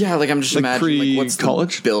school? Yeah, like I'm just like imagining like, what's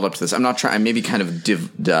college the build up to this. I'm not trying. I maybe kind of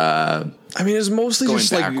I mean, it's mostly going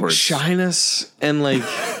just backwards. like shyness and like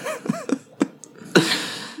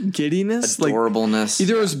giddiness, adorableness. Like,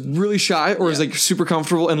 either I was really shy or I was like super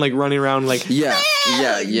comfortable and like running around like yeah,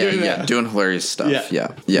 doing hilarious stuff. Yeah.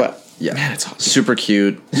 But, yeah. Man, it's awesome. Super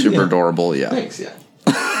cute, super adorable. Yeah. Thanks. Yeah.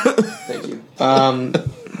 Thank you.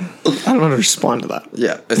 I don't want to respond to that.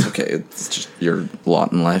 Yeah, it's okay. It's just your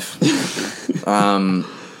lot in life.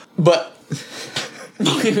 But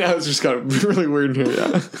that was just kind of really weird here.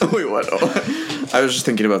 Yeah. Wait, what? Oh, I was just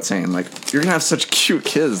thinking about saying like you're gonna have such cute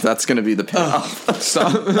kids. That's gonna be the payoff.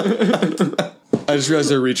 Stop. I just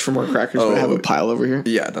realized I reached for more crackers, but I have a pile over here.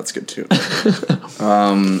 Yeah, that's good too.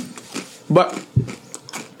 But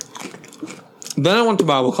then I went to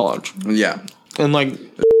Bible college. Yeah, and like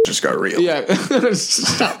just got real. Yeah.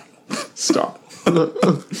 Stop.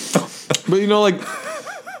 But you know, like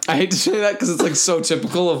I hate to say that because it's like so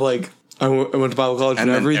typical of like I went to Bible college and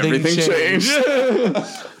everything changed.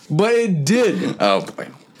 But it did. Oh boy.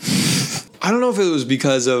 I don't know if it was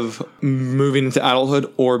because of moving into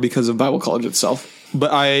adulthood or because of Bible college itself.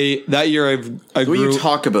 But that year I grew. When you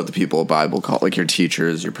talk about the people at Bible college, like your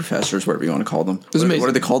teachers, your professors, whatever you want to call them. What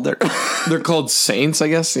are they called there? They're called saints, I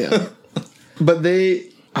guess. Yeah. But I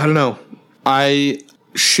don't know. I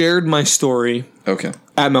shared my story. Okay.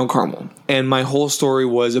 At Mount Carmel. And my whole story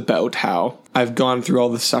was about how I've gone through all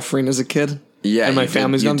the suffering as a kid. Yeah. And my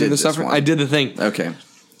family's gone through the suffering. I did the thing. Okay.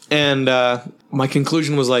 And my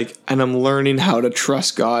conclusion was like, and I'm learning how to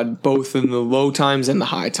trust God both in the low times and the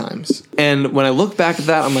high times. And when I look back at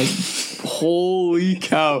that, I'm like, holy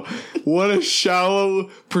cow. What a shallow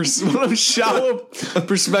perspective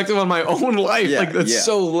on my own life. Yeah, like, that's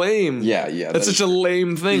so lame. Yeah. That's such a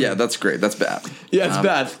lame thing. Yeah, that's great. That's bad. Yeah, it's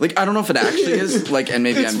bad. Like, I don't know if it actually is. Like, and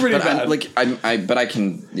maybe it's pretty bad. But I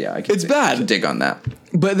can. Yeah, I can. It's bad. I can dig on that.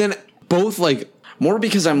 But then both like more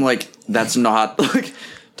because I'm like that's not like.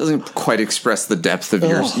 Doesn't quite express the depth of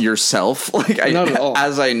yourself. Like not at all.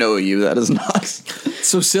 As I know you, that is not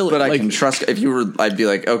so silly. But I can trust. If you were, I'd be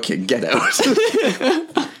like, okay, get out.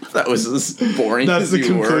 That was as boring. That's as the you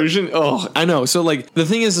conclusion. Were. Oh, I know. So like the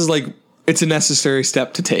thing is like it's a necessary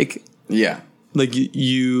step to take. Yeah. Like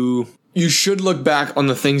you should look back on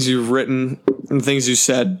the things you've written and things you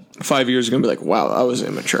said 5 years ago and be like, wow, that was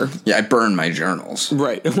immature. Yeah, I burned my journals.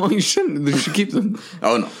 Right. Well, you shouldn't. You should keep them.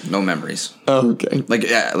 Oh, no memories. Oh, okay. Like,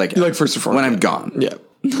 yeah, like first and foremost. when I'm gone. Yeah.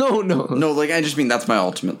 No. Like, I just mean that's my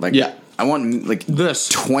ultimate. Like, yeah. I want, like, this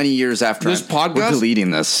 20 years after this podcast. We're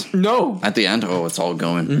deleting this. No. At the end, it's all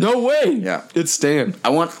going. No way. Yeah. It's staying. I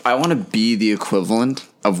want to be the equivalent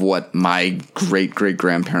of what my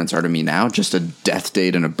great-great-grandparents are to me now. Just a death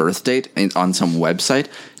date and a birth date on some website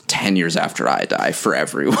 10 years after I die for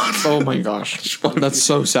everyone. Oh my gosh. That's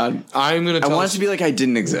so sad. I want it to be like I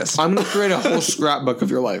didn't exist. I'm going to create a whole scrapbook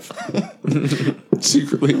of your life.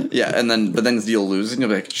 Secretly. Yeah, but then you'll lose it and you'll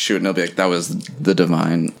be like, shoot, and they'll be like, that was the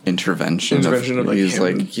divine intervention of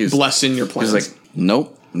like, he was blessing your plans. He's like,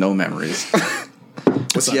 nope, no memories.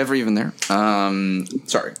 Was he ever even there?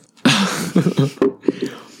 Sorry.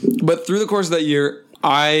 But through the course of that year,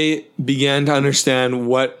 I began to understand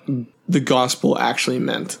what the gospel actually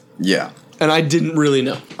meant. Yeah. And I didn't really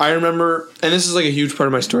know. I remember, and this is like a huge part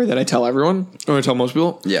of my story that I tell everyone, or I tell most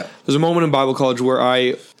people. Yeah. There's a moment in Bible college where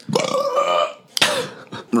I...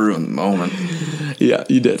 ruined the moment. Yeah,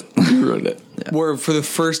 you did. You ruined it. Yeah. Where for the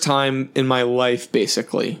first time in my life,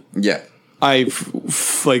 basically... Yeah. I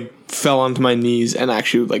fell onto my knees and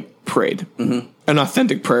actually like prayed. Mm-hmm. An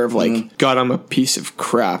authentic prayer of like, God, I'm a piece of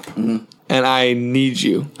crap and I need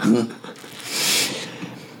you. Mm-hmm.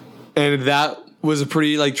 And that was a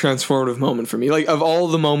pretty like transformative moment for me. Like of all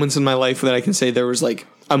the moments in my life that I can say there was like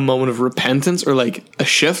a moment of repentance or like a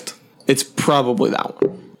shift, it's probably that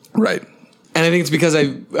one. Right. And I think it's because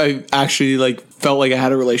I actually like felt like I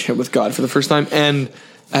had a relationship with God for the first time, and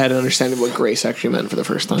I had an understanding of what grace actually meant for the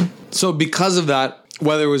first time. So because of that,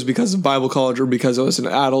 whether it was because of Bible college or because I was an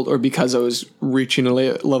adult or because I was reaching a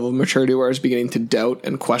level of maturity where I was beginning to doubt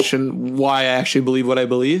and question why I actually believe what I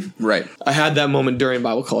believe. Right. I had that moment during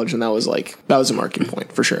Bible college, and that was a marking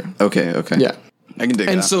point for sure. Okay. Yeah. I can dig that.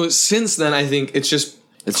 And so since then, I think it's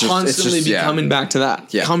constantly coming back to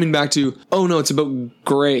that. Yeah. Coming back to, oh no, it's about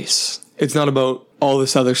grace. It's not about all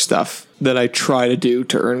this other stuff that I try to do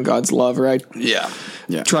to earn God's love, or I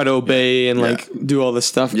try to obey and like do all this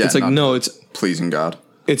stuff. Yeah, it's like, no, it's pleasing God.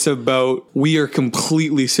 It's about we are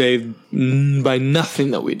completely saved by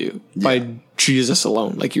nothing that we do, by Jesus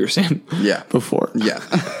alone, like you were saying before. Yeah.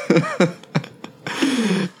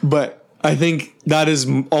 But I think that is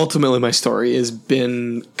ultimately my story, has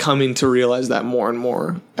been coming to realize that more and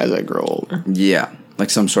more as I grow older. Yeah.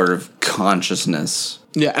 Like some sort of consciousness.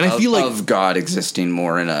 Yeah, and I feel like of God existing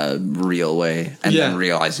more in a real way, and then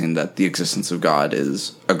realizing that the existence of God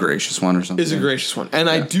is a gracious one or something. Is a gracious one. And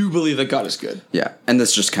I do believe that God is good. Yeah. And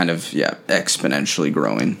that's just kind of exponentially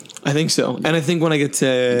growing. I think so. And I think when I get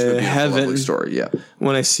to heaven, story,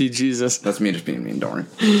 when I see Jesus, that's me just being mean, don't worry.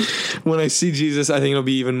 When I see Jesus, I think it'll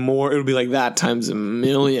be even more, it'll be like that times a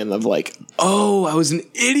million of like, oh, I was an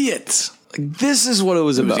idiot. Like, this is what it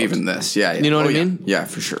was about. Even this, yeah. You know what I mean? Yeah,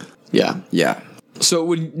 for sure. Yeah. Yeah.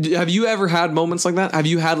 So have you ever had moments like that? Have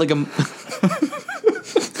you had like a... The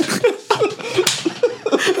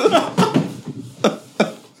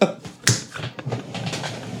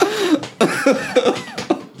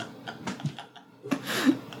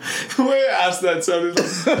way I asked that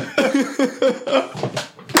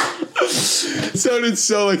sounded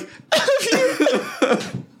so like...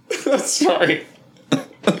 Sorry. I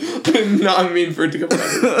did not mean for it to come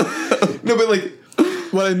back. No, but like...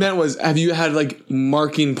 What I meant was, have you had like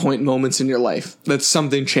marking point moments in your life that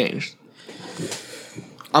something changed?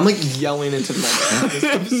 I'm like yelling into the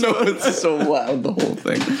microphone. No, it's so loud, the whole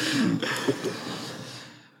thing.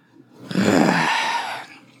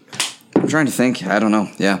 I'm trying to think. I don't know.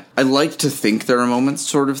 Yeah. I like to think there are moments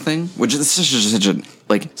sort of thing, which is such a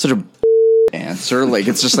answer. Like,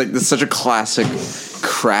 it's just like, this such a classic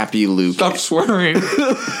crappy Luke. Stop swearing.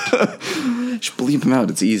 Just bleep him out.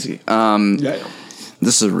 It's easy. Yeah.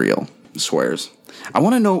 This is real. Swears. I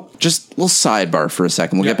want to know, just a little sidebar for a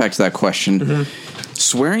second. We'll get back to that question. Mm-hmm.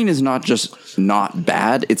 Swearing is not just not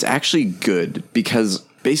bad. It's actually good, because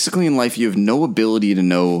basically in life you have no ability to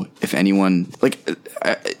know if anyone, like,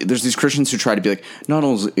 there's these Christians who try to be like, not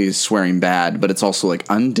only is swearing bad, but it's also like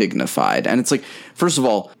undignified. And it's like, first of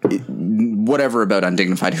all, whatever about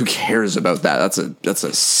undignified, who cares about that? That's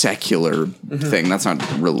a secular thing. That's not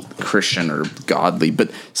real Christian or godly.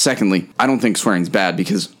 But secondly, I don't think swearing's bad,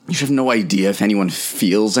 because you have no idea if anyone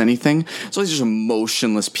feels anything. So it's just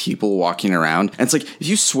emotionless people walking around. And it's like, if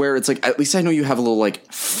you swear, it's like, at least I know you have a little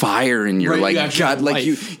like fire in your like gut. Like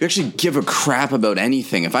you actually give a crap about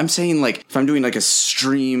anything. If I'm saying like, if I'm doing like a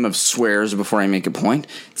stream of swears before I make a point,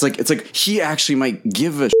 it's like he actually might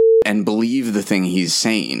give a and believe the thing he's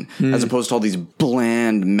saying, as opposed to all these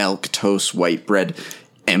bland milk toast white bread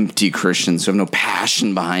empty Christians who have no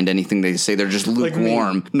passion behind anything they say. They're just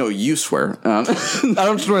lukewarm. Like, no, you swear. I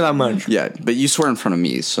don't swear that much. Yeah, but you swear in front of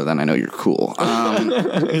me, so then I know you're cool.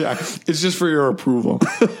 Yeah, it's just for your approval.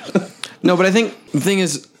 No, but I think the thing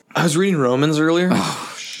is, I was reading Romans earlier.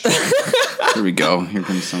 Oh, here we go. Here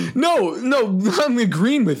comes some. No, I'm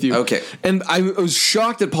agreeing with you. Okay. And I was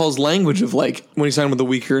shocked at Paul's language of like, when he's talking with the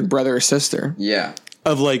weaker brother or sister. Yeah.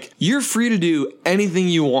 Of like, you're free to do anything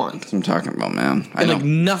you want. That's what I'm talking about, man. I know. Like,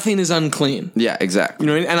 nothing is unclean. Yeah, exactly.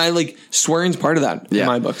 You know, and I like, swearing's part of that in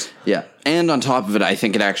my books. Yeah. And on top of it, I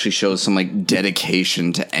think it actually shows some like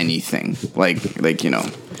dedication to anything. Like, you know,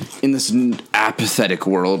 in this apathetic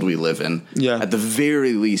world we live in, at the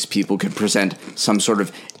very least, people could present some sort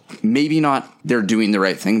of, maybe not they're doing the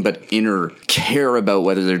right thing, but inner care about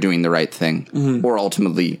whether they're doing the right thing, or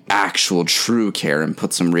ultimately actual true care, and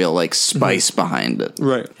put some real like spice behind it.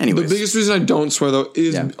 Right. Anyways. The biggest reason I don't swear though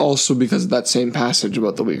is also because of that same passage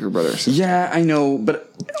about the weaker brothers. Yeah, I know,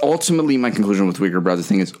 but ultimately my conclusion with weaker brother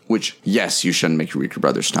thing is, which yes, you shouldn't make your weaker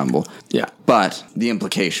brother stumble. Yeah. But the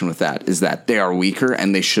implication with that is that they are weaker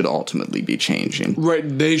and they should ultimately be changing. Right.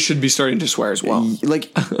 They should be starting to swear as well.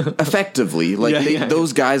 Like effectively, like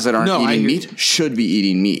those guys that aren't eating meat should be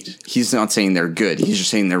eating meat. He's not saying they're good. He's just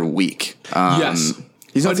saying they're weak. Yes.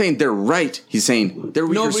 He's not saying they're right. He's saying they're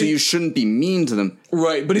weaker, so you shouldn't be mean to them.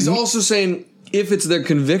 Right. But he's also saying if it's their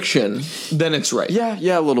conviction, then it's right.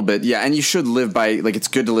 Yeah, a little bit. Yeah, and you should live by, like, it's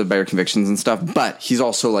good to live by your convictions and stuff, but he's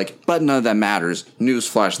also like, but none of that matters.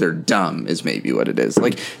 Newsflash, they're dumb is maybe what it is.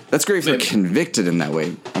 Like, that's great if they're convicted in that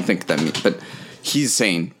way. I think that means, but he's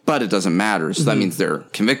saying, but it doesn't matter. So that means they're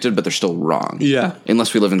convicted, but they're still wrong. Yeah.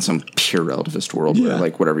 Unless we live in some pure relativist world where,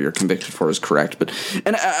 like, whatever you're convicted for is correct. But,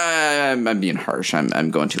 and I'm being harsh.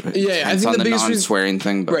 I'm going too I think on the biggest non-swearing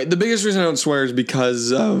thing. But. Right. The biggest reason I don't swear is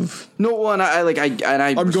because of... No, one,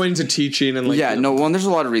 I'm going to teaching and, like... Yeah, no, one, there's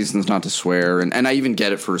a lot of reasons not to swear. And I even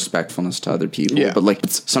get it for respectfulness to other people. Yeah. But, like,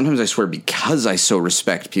 sometimes I swear because I so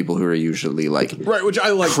respect people who are usually, like... Right, which I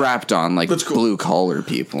like... Crapped on, like, blue-collar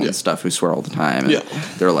people and stuff who swear all the time. And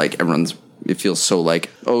they're like, everyone's... It feels so like,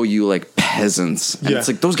 oh, you like peasants. And it's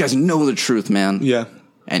like, those guys know the truth, man. Yeah.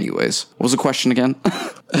 Anyways, what was the question again?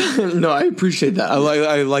 No, I appreciate that.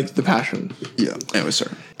 I like the passion. Yeah. Anyway, sir.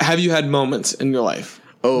 Have you had moments in your life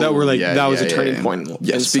that were like, that was a turning point?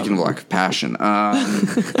 Yeah, speaking of lack of passion. How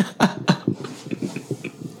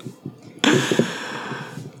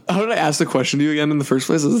did I ask the question to you again in the first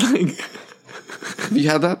place? It's like... Have you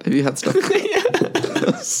had that? Have you had stuff?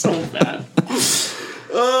 Yeah. So bad.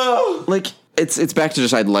 Like, it's back to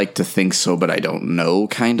just I'd like to think so, but I don't know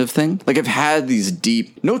kind of thing. Like, I've had these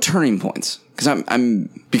deep, no turning points, because I'm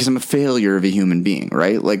a failure of a human being,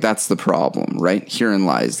 right? Like, that's the problem, right? Herein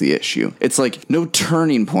lies the issue. It's like no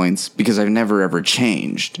turning points because I've never ever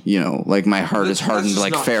changed, you know, like my heart is hardened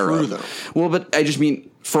like Pharaoh. Well, but I just mean,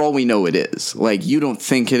 for all we know, it is. Like, you don't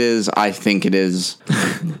think it is. I think it is.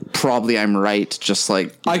 Probably I'm right. Just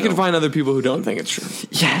like... I can find other people who don't think it's true.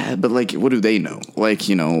 Yeah, but, like, what do they know? Like,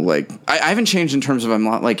 you know, like... I haven't changed in terms of I'm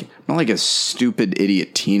not like a stupid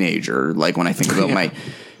idiot teenager. Like, when I think about my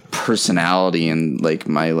personality and, like,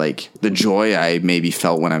 my, like... The joy I maybe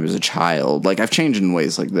felt when I was a child. Like, I've changed in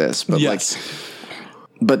ways like this. But, like...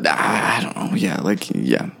 But, I don't know. Yeah, like,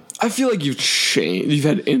 yeah. I feel like you've changed. You've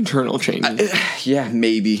had internal changes. Yeah,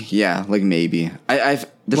 maybe. Yeah, like maybe. There's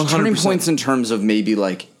 100%. Turning points in terms of maybe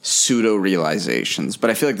like pseudo realizations,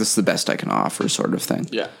 but I feel like this is the best I can offer, sort of thing.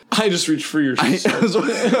 Yeah, I just reached for your. That's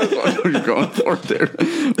what you're going for there,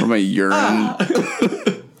 for my urine.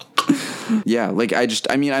 Yeah, like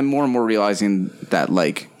I'm more and more realizing that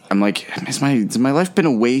like. I'm like, has my life been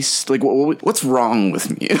a waste? Like, what's wrong with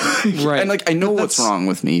me? Right. And, like, I know what's wrong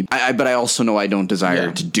with me, but I also know I don't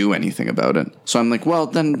desire to do anything about it. So I'm like, well,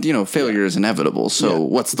 then, you know, failure is inevitable. So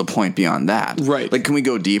what's the point beyond that? Right. Like, can we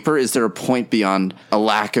go deeper? Is there a point beyond a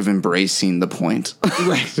lack of embracing the point?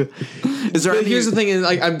 Right. Is there? Here's the thing: is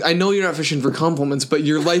like, I know you're not fishing for compliments, but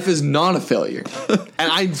your life is not a failure,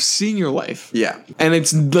 and I've seen your life. Yeah. And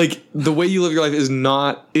it's like the way you live your life is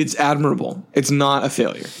not. It's admirable. It's not a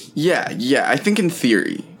failure. Yeah, I think in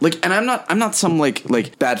theory, like, and I'm not some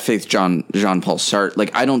like bad faith Jean-Paul Sartre.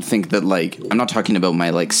 Like, I don't think that, like, I'm not talking about my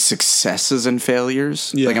like successes and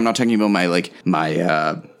failures. Yeah. Like, I'm not talking about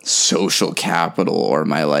my social capital or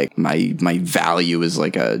my value is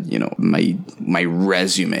like a, you know, my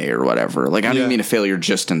resume or whatever. Like, I don't mean a failure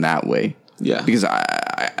just in that way. Yeah. Because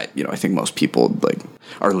I think most people like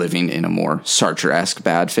are living in a more Sartre-esque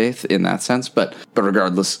bad faith in that sense. But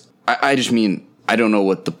regardless, I just mean, I don't know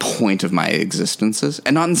what the point of my existence is.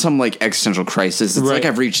 And not in some, like, existential crisis. It's like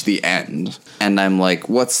I've reached the end. And I'm like,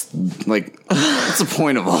 what's the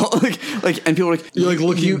point of all? like, and people are like... You're, like,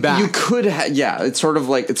 looking back. You could it's sort of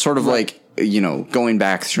like, you know, going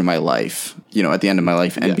back through my life, you know, at the end of my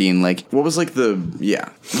life and being like, what was, like, what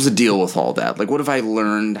was the deal with all that? Like, what have I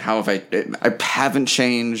learned? How have I haven't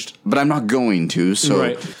changed, but I'm not going to, so...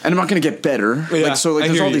 Right. And I'm not going to get better. Yeah, like, so, like,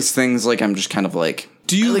 there's all these things, like, I'm just kind of like...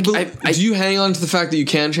 Do you hang on to the fact that you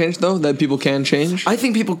can change, though? That people can change? I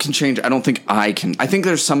think people can change. I don't think I can. I think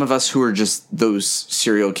there's some of us who are just those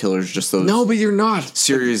serial killers, just those... No, but you're not.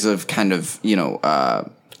 Series of kind of, you know...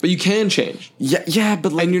 But you can change. Yeah,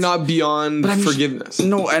 but like... And you're not beyond forgiveness.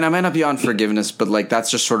 No, and I might not be on forgiveness, but like that's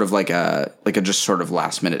just sort of like a just sort of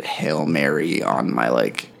last minute Hail Mary on my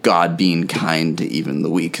like God being kind to even the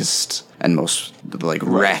weakest and most like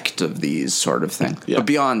wrecked of these sort of thing. Yeah. But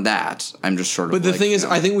beyond that, I'm just sort of... But the thing is,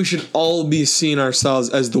 I think we should all be seeing ourselves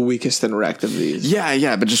as the weakest and wrecked of these.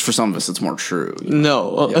 Yeah, but just for some of us, it's more true.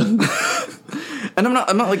 No. Yeah. And I'm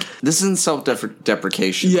not like, this isn't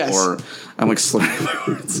self-deprecation or I'm like slurring my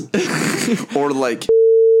words or like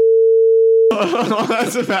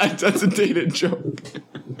that's a dated joke.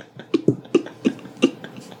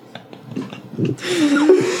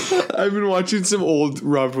 I've been watching some old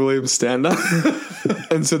Robert Williams stand-up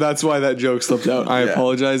and so that's why that joke slipped out. I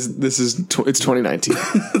apologize. This is it's 2019.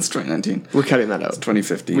 It's 2019. We're cutting that out. It's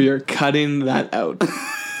 2015. We are cutting that out.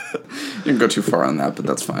 You didn't go too far on that, but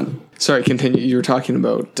that's fine. Sorry, continue. You were talking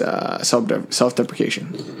about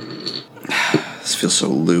self-deprecation. This feels so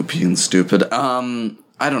loopy and stupid.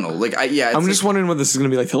 I don't know. I'm just wondering what this is going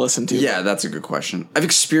to be like to listen to. Yeah, that's a good question. I've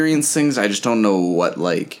experienced things. I just don't know what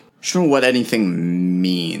anything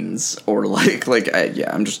means or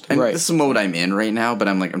I'm just. Right. This is the mode I'm in right now, but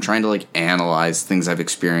I'm trying to analyze things I've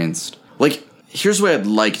experienced. Here's what I'd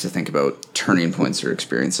like to think about turning points or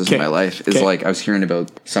experiences in my life is I was hearing about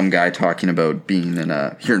some guy talking about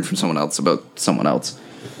hearing from someone else about someone else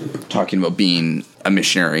talking about being a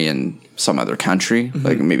missionary in some other country,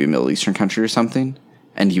 like maybe a Middle Eastern country or something.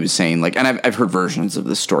 And he was saying and I've heard versions of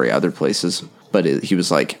this story other places, but he was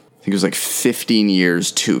I think it was 15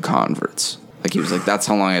 years, 2 converts. He was that's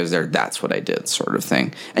how long I was there. That's what I did, sort of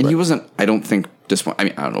thing. And he wasn't, I don't think, disappointed. I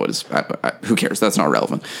mean, I don't know what is. Who cares? That's not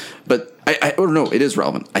relevant. But it is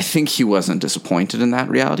relevant. I think he wasn't disappointed in that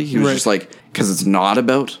reality. He was just because it's not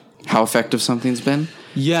about how effective something's been.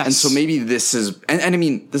 Yes. And so maybe this is, and I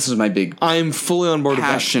mean, this is my big I'm fully on board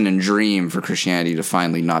passion and dream for Christianity to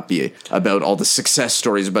finally not be about all the success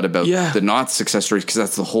stories, but about the not success stories, because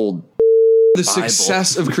that's the whole the Bible.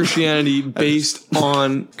 Success of Christianity based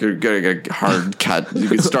on... Gotta get a hard cut. You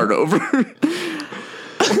can start over.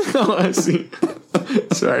 Oh, I see.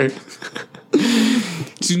 Sorry.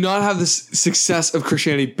 Do not have the success of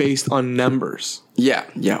Christianity based on numbers. Yeah.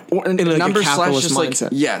 Or in numbers slash just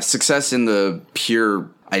mindset. Success in the pure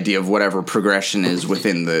idea of whatever progression is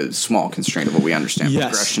within the small constraint of what we understand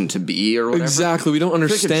progression to be or whatever. Exactly. We don't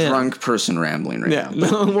understand. Like a drunk person rambling right now.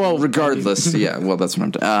 Well, regardless. That's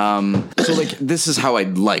what I'm so this is how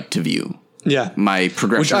I'd like to view my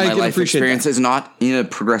progression of my life experience is not in a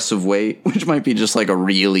progressive way, which might be just a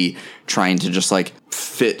really trying to just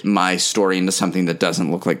fit my story into something that doesn't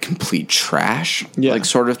look like complete trash,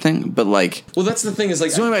 sort of thing. But well, that's the thing is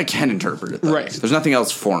it's the only way I can interpret it. Right. There's nothing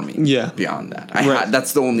else for me. Beyond that,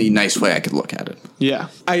 that's the only nice way I could look at it. Yeah.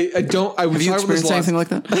 I don't. Have you experienced anything like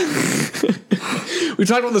that? We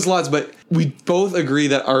talked about this lots, but we both agree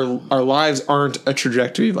that our lives aren't a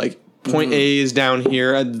trajectory point A is down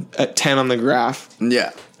here at 10 on the graph.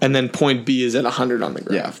 Yeah. And then point B is at 100 on the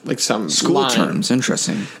graph. Yeah. Some school terms.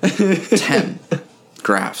 Interesting. 10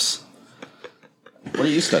 graphs. What are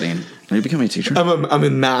you studying? Are you becoming a teacher? I'm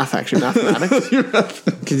in math, actually. Mathematics.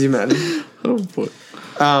 Can you imagine? Oh, boy.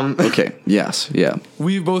 Okay. Yes. Yeah.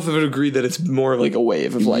 We both have agreed that it's more of a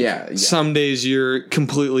wave of some days you're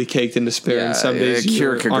completely caked in despair and some days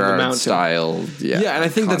you're on the mountain style. Yeah. And I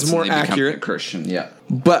think that's more accurate. Christian. Yeah.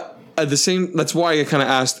 But at the same, that's why I kind of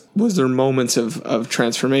asked, was there moments of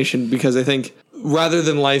transformation? Because I think rather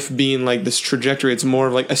than life being this trajectory, it's more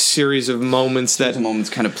of a series of moments that moments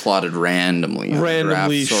kind of plotted randomly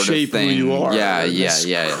shape who you are.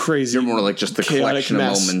 Yeah. Crazy. You're more just the collection of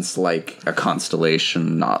moments, a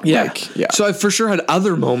constellation, not So I for sure had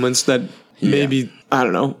other moments that maybe, I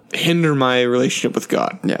don't know, hinder my relationship with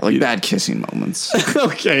God. Yeah, bad kissing moments.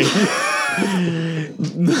 Okay.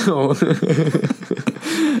 No.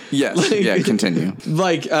 Yes. Continue.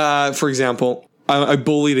 For example, I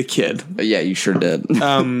bullied a kid. Yeah, you sure did.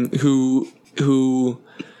 Who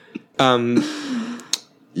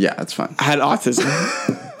yeah, that's fine. Had autism.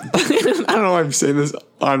 I don't know why I'm saying this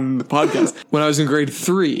on the podcast. When I was in grade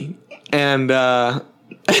 3, and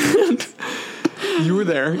you were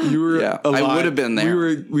there. You were alive. I would have been there.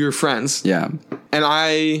 We were friends. Yeah. And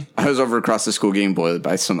I was over across the school getting boiled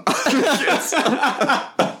by some other kids.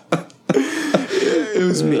 It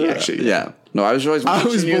was me, actually. Yeah. No, I was always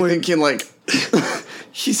watching you thinking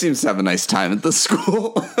he seems to have a nice time at this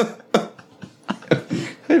school. I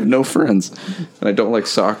have no friends. And I don't like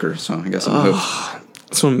soccer, so I guess I'm hooked.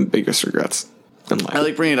 It's one of my biggest regrets. I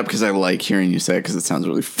like bringing it up because I like hearing you say it because it sounds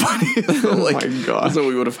really funny. Oh my God. So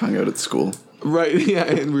we would have hung out at school. Right, yeah,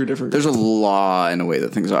 and we were different. There's a law in a way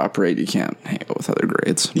that things operate. You can't hang out with other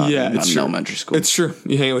grades. Not in elementary school. It's true.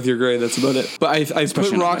 You hang out with your grade, that's about it. But I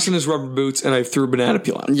put rocks in his rubber boots and I threw a banana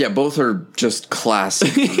peel at him. Yeah, both are just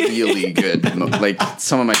classic, really good.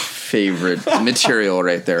 Some of my favorite material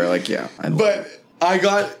right there. But I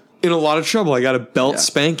got in a lot of trouble. I got a belt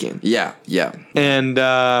spanking. Yeah. And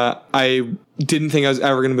I didn't think I was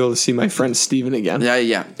ever going to be able to see my friend Steven again.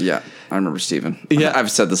 Yeah. I remember Steven. Yeah.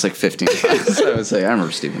 I've said this 15 times. I would say I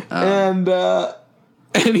remember Steven.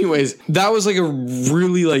 Anyways, that was a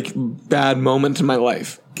really bad moment in my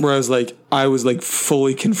life where I was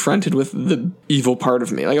fully confronted with the evil part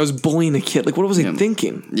of me. I was bullying a kid. What was I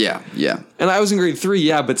thinking? Yeah. And I was in grade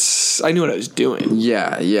 3, but I knew what I was doing.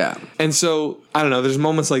 Yeah. And so, I don't know, there's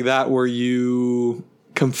moments like that where you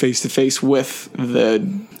come face to face with the.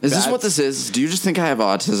 Is this what this is? Do you just think I have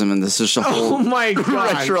autism and this is a whole Oh my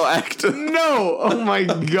gosh. retroactive? No! Oh my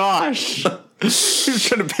gosh! You're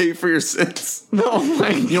trying to pay for your sins. Oh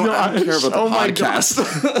my gosh! You know what? I don't care about the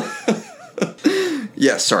podcast.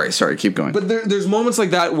 Yeah, sorry, keep going. But there's moments like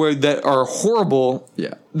that that are horrible.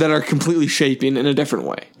 Yeah. That are completely shaping in a different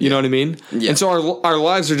way. You know what I mean? Yeah. And so our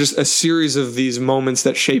lives are just a series of these moments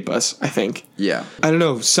that shape us, I think. Yeah. I don't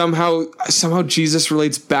know. Somehow Jesus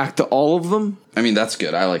relates back to all of them. I mean, that's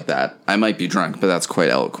good. I like that. I might be drunk, but that's quite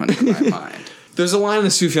eloquent in my mind. There's a line in the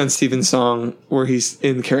Sufjan Stevens song where he's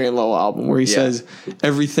in the Carrie and Lowell album where he says,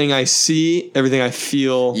 everything I see, everything I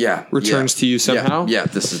feel returns to you somehow. Yeah,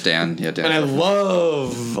 this is Dan. Yeah, Dan. And I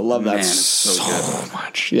love that Man, it's so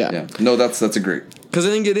much. Yeah. No, that's a great. Because I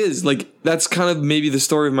think it is. Like, that's kind of maybe the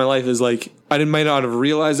story of my life is like, I might not have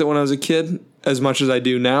realized it when I was a kid as much as I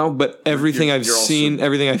do now, but everything I've seen,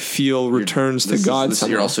 everything I feel returns to God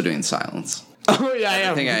somehow. You're also doing silence. Oh, yeah, I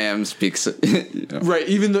am. Everything I am speaks. Right,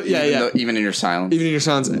 even though, even in your silence. Even in your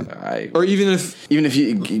silence. Or even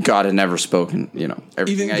if God had never spoken,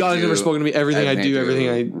 everything even God had never spoken to me, everything I do,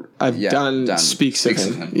 everything I've done speaks of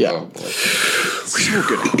him. Yeah. Oh, so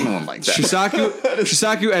good. No one like that.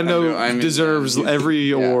 Shisaku Endo deserves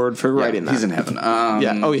every award for writing that. He's in heaven.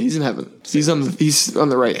 He's in heaven. He's on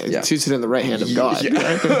the right hand. He's sitting in the right hand of God.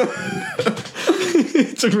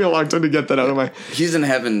 It took me a long time to get that out of my... He's in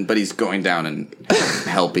heaven, but he's going down and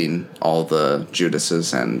helping all the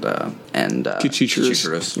Judases and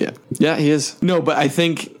Kichichirus. Yeah, he is. No, but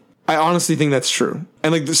I honestly think that's true.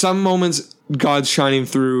 And like some moments, God's shining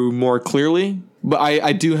through more clearly, but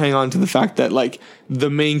I do hang on to the fact that like the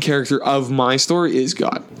main character of my story is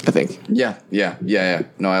God, I think. Yeah.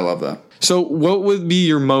 No, I love that. So what would be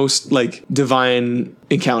your most like divine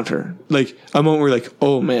encounter? Like a moment where you're like,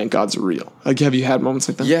 oh man, God's real. Like, have you had moments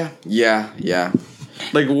like that? Yeah.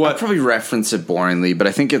 Like what? I'll probably reference it boringly, but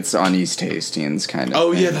I think it's on East Hastings kind of.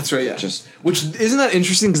 Oh thing. Yeah, that's right. Yeah. Which isn't that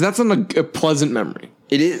interesting? Because that's not a pleasant memory.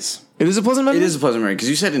 It is. It is a pleasant memory? It is a pleasant memory, because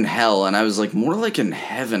you said in hell, and I was like, more like in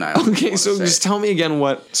heaven, Okay, so just tell me again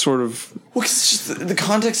what sort of... Well, because the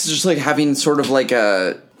context is just like having sort of like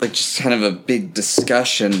just kind of a big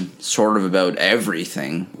discussion sort of about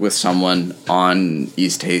everything with someone on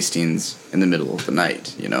East Hastings in the middle of the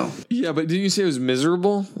night, Yeah, but didn't you say it was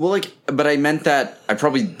miserable? Well, but I meant that,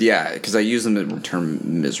 because I use the term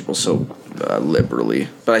miserable so liberally.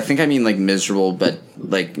 But I think I mean like miserable, but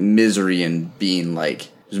like misery and being like...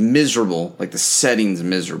 miserable, like the setting's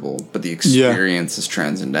miserable, but the experience is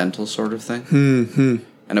transcendental sort of thing. Mm-hmm.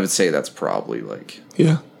 And I would say that's probably like...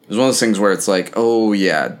 Yeah. It's one of those things where it's like, oh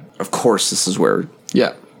yeah, of course this is where...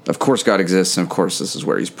 Yeah. Of course God exists, and of course this is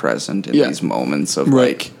where he's present in these moments of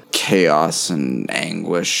like chaos and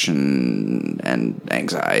anguish and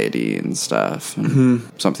anxiety and stuff. And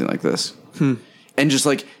something like this. And just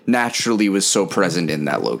like naturally was so present in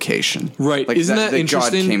that location. Right. Like Isn't that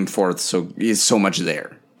interesting? God came forth, so he's so much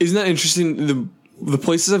there. Isn't that interesting? The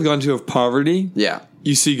places I've gone to of poverty,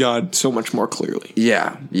 you see God so much more clearly.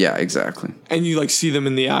 Yeah, exactly. And you like see them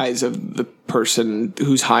in the eyes of the person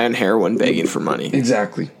who's high on heroin begging for money.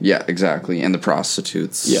 Exactly. Yeah, exactly. And the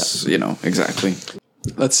prostitutes. Yeah. Exactly.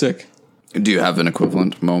 That's sick. Do you have an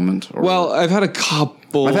equivalent moment? Well, I've had a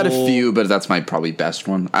couple. I've had a few, but that's my probably best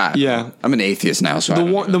one. Yeah. I'm an atheist now, so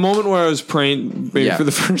the moment where I was praying for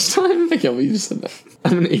the first time. I can't believe you just said that.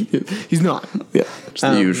 I'm an atheist. He's not. Yeah. Just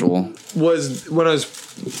the usual. Was when I was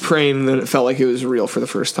praying that it felt like it was real for the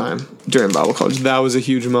first time during Bible college. That was a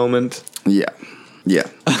huge moment. Yeah. You're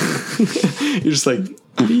just like,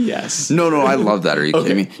 yes. No, I love that. Are you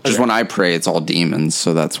kidding me? Just when I pray, it's all demons,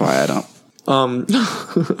 so that's why I don't.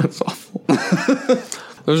 That's awful.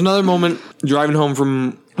 There was another moment driving home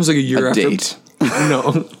from, it was like a year after. Date.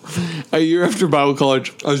 No. A year after Bible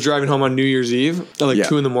college, I was driving home on New Year's Eve at like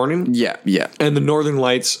 2 a.m. Yeah. And the Northern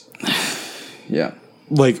Lights. Yeah.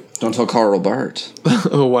 Like. Don't tell Carl Bart.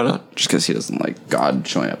 Oh, why not? Just because he doesn't like God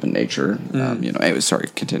showing up in nature. Anyway, sorry,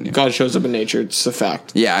 continue. God shows up in nature. It's a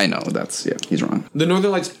fact. Yeah, I know. He's wrong. The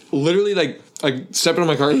Northern Lights literally like stepped on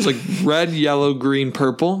my car. It was like red, yellow, green,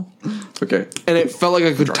 purple. Okay. And it felt like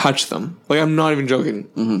I could touch them. Like, I'm not even joking.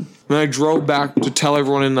 Mm-hmm. And I drove back to tell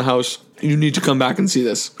everyone in the house, you need to come back and see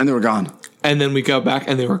this. And they were gone. And then we got back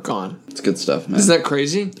and they were gone. It's good stuff, man. Isn't that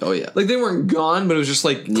crazy? Oh, yeah. Like, they weren't gone, but it was just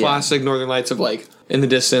like classic Northern Lights of like, in the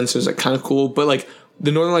distance. It was like kind of cool. But like,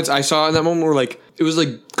 the Northern Lights I saw in that moment were like, it was like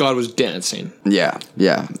God was dancing. Yeah.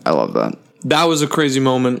 I love that. That was a crazy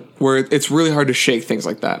moment where it's really hard to shake things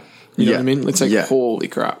like that. You know what I mean? It's like, holy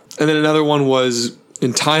crap. And then another one was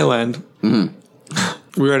in Thailand.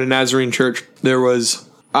 Mm-hmm. We were at a Nazarene church. There was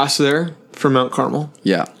us there, from Mount Carmel.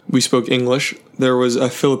 Yeah. We spoke English. There was a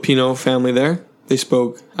Filipino family there. They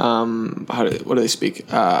spoke, what do they speak?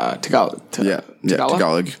 Tagalog.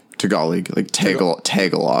 Tagalog. Like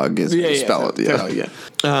Tagalog is how you spell it. Yeah. Tagalog, yeah.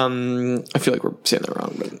 I feel like we're saying that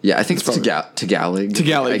wrong, but yeah, I think it's Tagalog.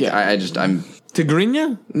 Tagalog, yeah. I'm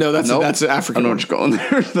Tigrinya? No, that's African. I know what you're going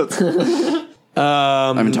there.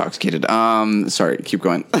 I'm intoxicated. Sorry, keep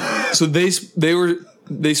going. So they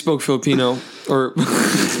spoke Filipino or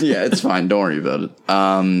yeah, it's fine. Don't worry about it.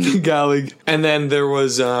 Tagalog, and then there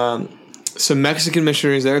was some Mexican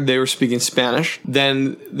missionaries there. They were speaking Spanish.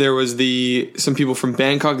 Then there was some people from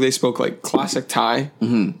Bangkok. They spoke like classic Thai.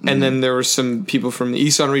 And then there were some people from the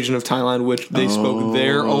Isan region of Thailand, which they spoke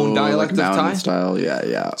their own dialect like of Thai style.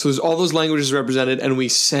 Yeah. So there's all those languages represented, and we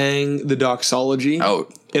sang the doxology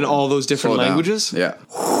in all those different languages. Yeah.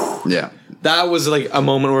 That was like a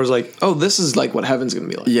moment where I was like, oh, this is like what heaven's gonna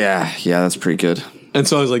be like. Yeah, that's pretty good. And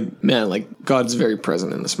so I was like, man, like God's very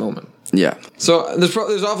present in this moment. Yeah. So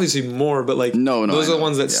there's obviously more, but like those are the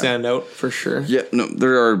ones that stand out for sure. Yeah, no,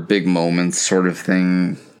 there are big moments sort of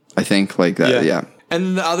thing, I think, like that. Yeah.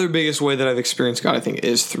 And the other biggest way that I've experienced God, I think,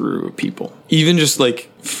 is through people. Even just like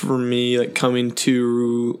for me, like coming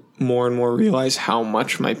to more and more realize how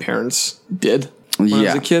much my parents did when I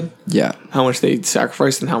was a kid. Yeah. How much they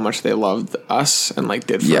sacrificed and how much they loved us and like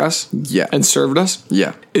did for us. Yeah. And served us.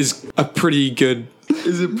 Yeah. Is a pretty good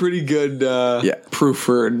proof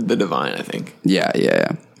for the divine, I think.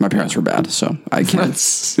 Yeah. My parents were bad, so I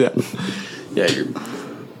can't. Yeah,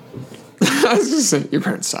 I was just saying, your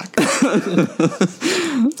parents suck.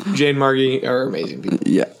 Jane, Margie are amazing people.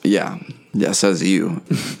 Yeah, says you.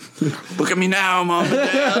 Look at me now, Mom and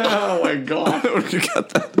Dad. Oh my God. Where did you get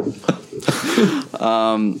that?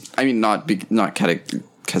 I mean, not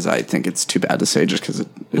because I think it's too bad to say, just because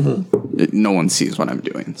no one sees what I'm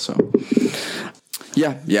doing, so...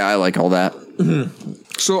 Yeah, I like all that.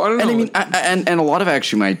 So I don't know. And I mean, and a lot of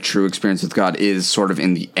actually my true experience with God is sort of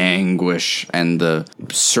in the anguish and the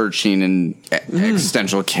searching and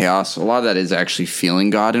existential chaos. A lot of that is actually feeling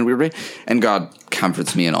God in a weird way, and God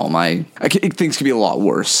comforts me in all my. Things could be a lot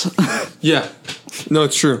worse. Yeah, no,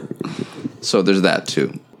 it's true. So there's that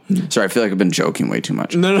too. Sorry, I feel like I've been joking way too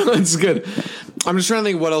much. No, it's good. I'm just trying to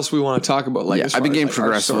think what else we want to talk about. Like, I've been getting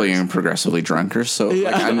progressively drunker. So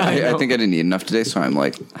I think I didn't eat enough today. So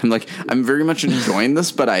I'm very much enjoying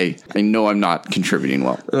this, but I know I'm not contributing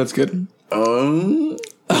well. That's good. Oh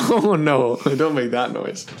no! Don't make that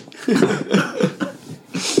noise.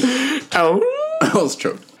 I was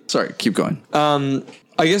choked. Sorry, keep going. I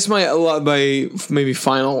guess my maybe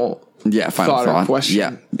final thought or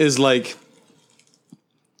question is like,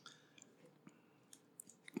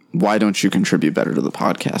 why don't you contribute better to the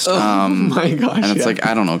podcast? Oh my gosh. And it's like,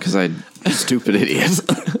 I don't know, because I'm a stupid idiot.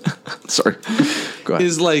 Sorry. Go ahead.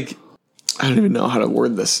 Is like, I don't even know how to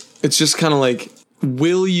word this. It's just kind of like,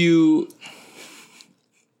 will you,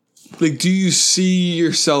 like, do you see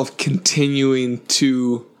yourself continuing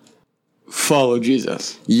to follow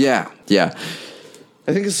Jesus? Yeah.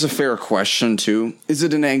 I think this is a fair question, too. Is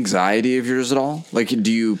it an anxiety of yours at all? Like,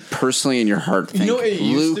 do you personally in your heart think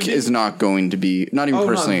Luke is not going to be... Not even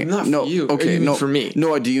personally. Not for you. Okay, no. For me.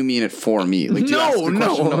 No, do you mean it for me? Like,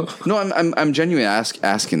 No, I'm genuinely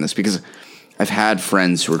asking this because I've had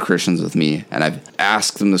friends who are Christians with me, and I've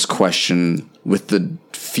asked them this question with the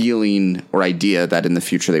feeling or idea that in the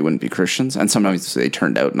future they wouldn't be Christians, and sometimes they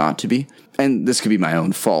turned out not to be. And this could be my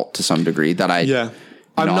own fault to some degree that I... Yeah.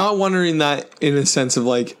 I'm not wondering that in a sense of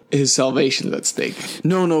like his salvation is at stake.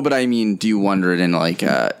 No, but I mean, do you wonder it in like,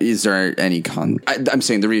 is there any I'm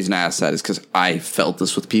saying the reason I asked that is because I felt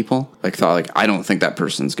this with people. Like, thought like, I don't think that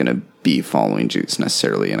person's going to be following Jesus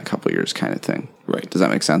necessarily in a couple of years kind of thing. Right. Does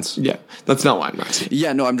that make sense? Yeah. That's not why I'm asking.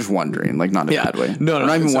 Yeah, no, I'm just wondering, like not in a bad way. No,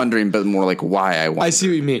 not even wondering, but more like why I wonder. I see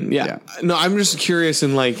what you mean. Yeah. No, I'm just curious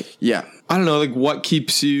in like, I don't know, like what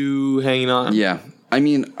keeps you hanging on? Yeah. I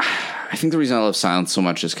mean, I think the reason I love Silence so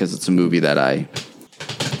much is because it's a movie that I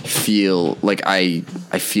feel like I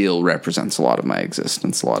feel represents a lot of my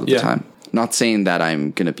existence a lot of the time. Not saying that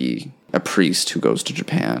I'm going to be a priest who goes to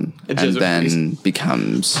Japan and then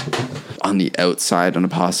becomes on the outside an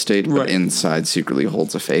apostate, but inside secretly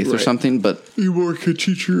holds a faith or something. But you could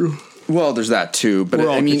teach you. Well, there's that too, but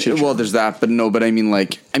there's that, but no, but I mean,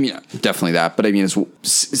 definitely that, but I mean, it's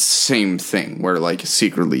same thing where like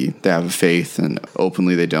secretly they have a faith and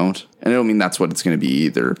openly they don't. And I don't mean that's what it's going to be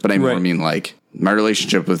either, but I more mean like my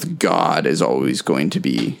relationship with God is always going to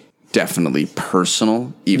be definitely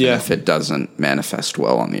personal, even if it doesn't manifest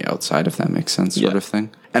well on the outside, if that makes sense, sort of thing.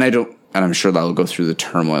 And I'm sure that'll go through the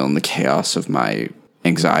turmoil and the chaos of my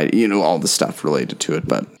anxiety, all the stuff related to it,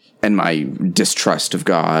 but and my distrust of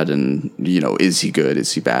God and, is he good?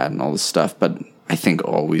 Is he bad? And all this stuff. But I think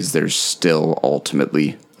always there's still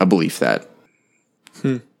ultimately a belief that,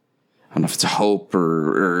 I don't know if it's a hope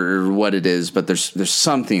or what it is, but there's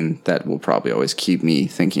something that will probably always keep me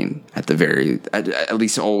thinking at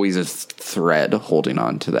least always a thread holding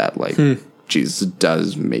on to that, like Jesus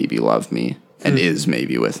does maybe love me and is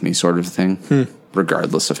maybe with me sort of thing,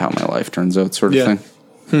 regardless of how my life turns out sort of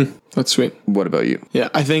thing. That's sweet. What about you? Yeah,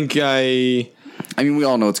 I think I mean, we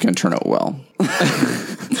all know it's going to turn out well.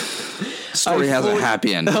 Story has a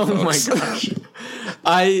happy ending. Oh folks. my gosh.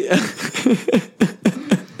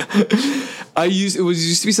 It used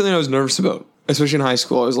to be something I was nervous about, especially in high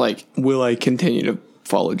school. I was like, will I continue to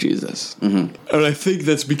follow Jesus? And I think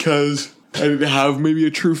that's because I didn't have maybe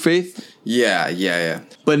a true faith. Yeah.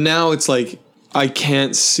 But now it's like, I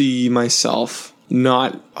can't see myself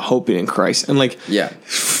not hoping in Christ. And like,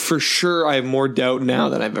 for sure, I have more doubt now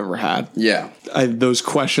than I've ever had. Yeah. Those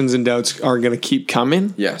questions and doubts are going to keep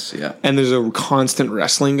coming. Yes, yeah. And there's a constant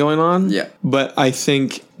wrestling going on. Yeah. But I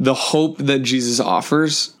think the hope that Jesus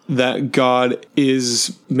offers, that God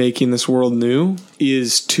is making this world new,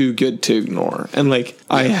 is too good to ignore. And like,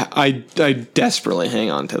 I desperately hang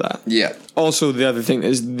on to that. Yeah. Also, the other thing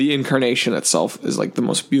is the incarnation itself is like the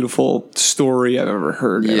most beautiful story I've ever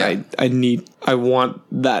heard. Yeah. And I want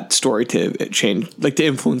that story to change, like to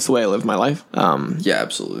influence the way I live my life. Yeah,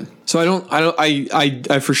 absolutely. So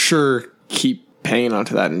I for sure keep hanging on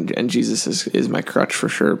to that, and Jesus is my crutch for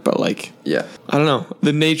sure. But like, yeah, I don't know.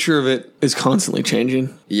 The nature of it is constantly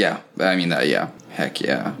changing. Yeah, I mean that. Yeah, heck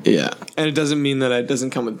yeah. Yeah, and it doesn't mean that it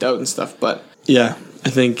doesn't come with doubt and stuff. But yeah, I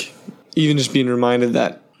think even just being reminded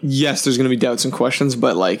that yes, there's going to be doubts and questions,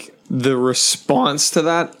 but like the response to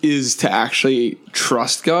that is to actually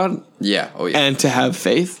trust God. Yeah. Oh yeah. And to have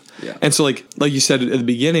faith. Yeah. And so like you said at the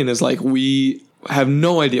beginning is like we have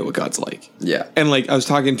no idea what God's like. Yeah. And like I was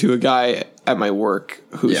talking to a guy at my work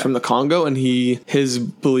who's from the Congo, and his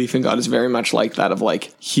belief in God is very much like that of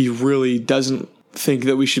like he really doesn't think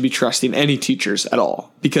that we should be trusting any teachers at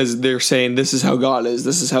all because they're saying this is how God is,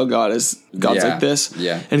 this is how God is, God's like this.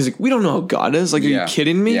 Yeah. And he's like, we don't know how God is. Like, are you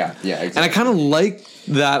kidding me? Yeah. Yeah. Exactly. And I kind of like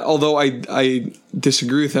that, although I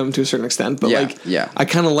disagree with him to a certain extent, but I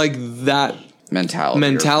kind of like that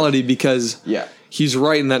mentality because he's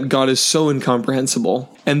right in that God is so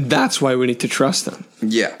incomprehensible, and that's why we need to trust him.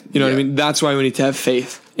 Yeah. You know what I mean? That's why we need to have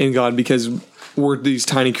faith in God, because we're these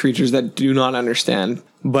tiny creatures that do not understand.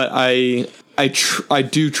 But I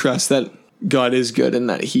do trust that God is good and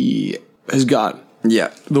that he has got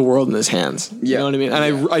the world in his hands. You know what I mean?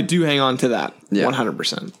 And I do hang on to that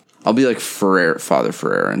 100%. I'll be like Father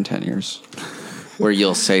Ferrer in 10 years, where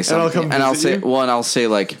you'll say something and I'll say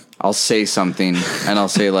something and I'll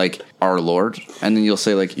say like our Lord, and then you'll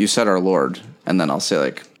say like you said our Lord, and then I'll say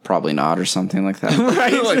like probably not or something like that.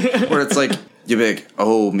 Right? Like, where it's like you'll be like,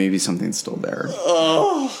 oh, maybe something's still there.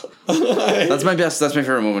 That's my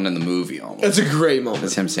favorite moment in the movie. Almost. That's a great moment.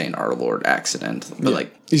 It's him saying our Lord accident, but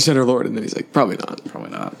like you said our Lord, and then he's like probably not.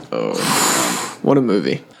 Oh, what a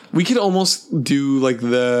movie. We could almost do like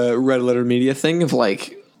the Red Letter Media thing of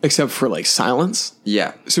like, except for like silence.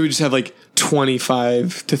 Yeah. So we just have like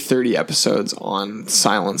 25 to 30 episodes on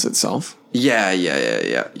silence itself. Yeah. You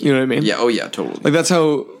know what I mean? Yeah. Oh yeah, totally. Like that's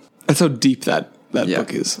how deep that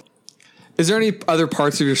book is. Is there any other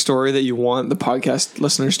parts of your story that you want the podcast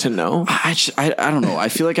listeners to know? I don't know. I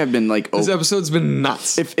feel like I've been like... This episode's been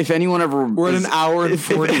nuts. If anyone ever... We're at an hour and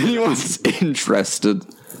 40 If anyone's interested,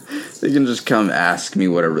 they can just come ask me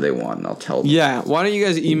whatever they want and I'll tell them. Yeah. Why don't you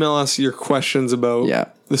guys email us your questions about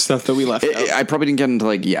the stuff that we left out? I probably didn't get into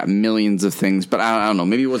like, millions of things, but I don't know.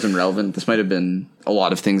 Maybe it wasn't relevant. This might have been a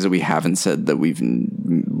lot of things that we haven't said that we've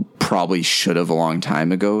probably should have a long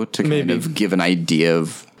time ago to kind of give an idea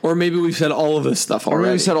of... Or maybe we've said all of this stuff already. Or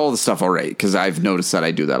maybe we said all the stuff already, because I've noticed that I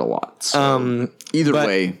do that a lot. So either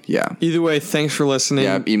way, thanks for listening.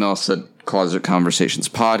 Yeah, email us at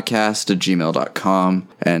closetconversationspodcast@gmail.com.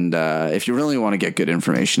 And if you really want to get good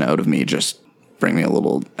information out of me, just bring me a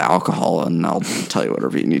little alcohol and I'll tell you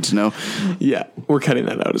whatever you need to know. Yeah, we're cutting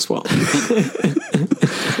that out as well.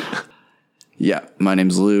 Yeah, my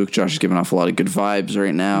name's Luke. Josh is giving off a lot of good vibes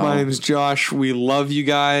right now. My name's Josh. We love you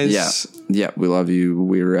guys. Yeah, we love you.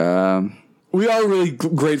 We are really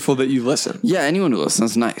grateful that you listen. Yeah, anyone who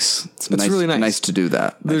listens, nice. It's nice, really nice to do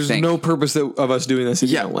that. There's no purpose of us doing this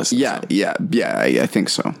if you don't listen. Yeah, I think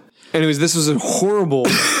so. Anyways, this was a horrible...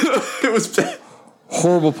 It was bad.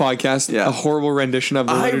 Horrible podcast. Yeah. A horrible rendition of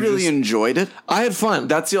the I really enjoyed it. I had fun.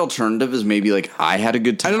 That's the alternative, is maybe like I had a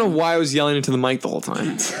good time. I don't know why I was yelling into the mic the whole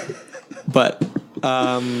time. But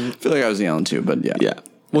I feel like I was yelling too, but yeah.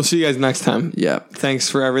 We'll see you guys next time. Yeah. Thanks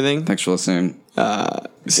for everything. Thanks for listening.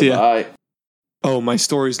 See ya. Bye. Oh, my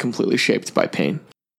story is completely shaped by pain.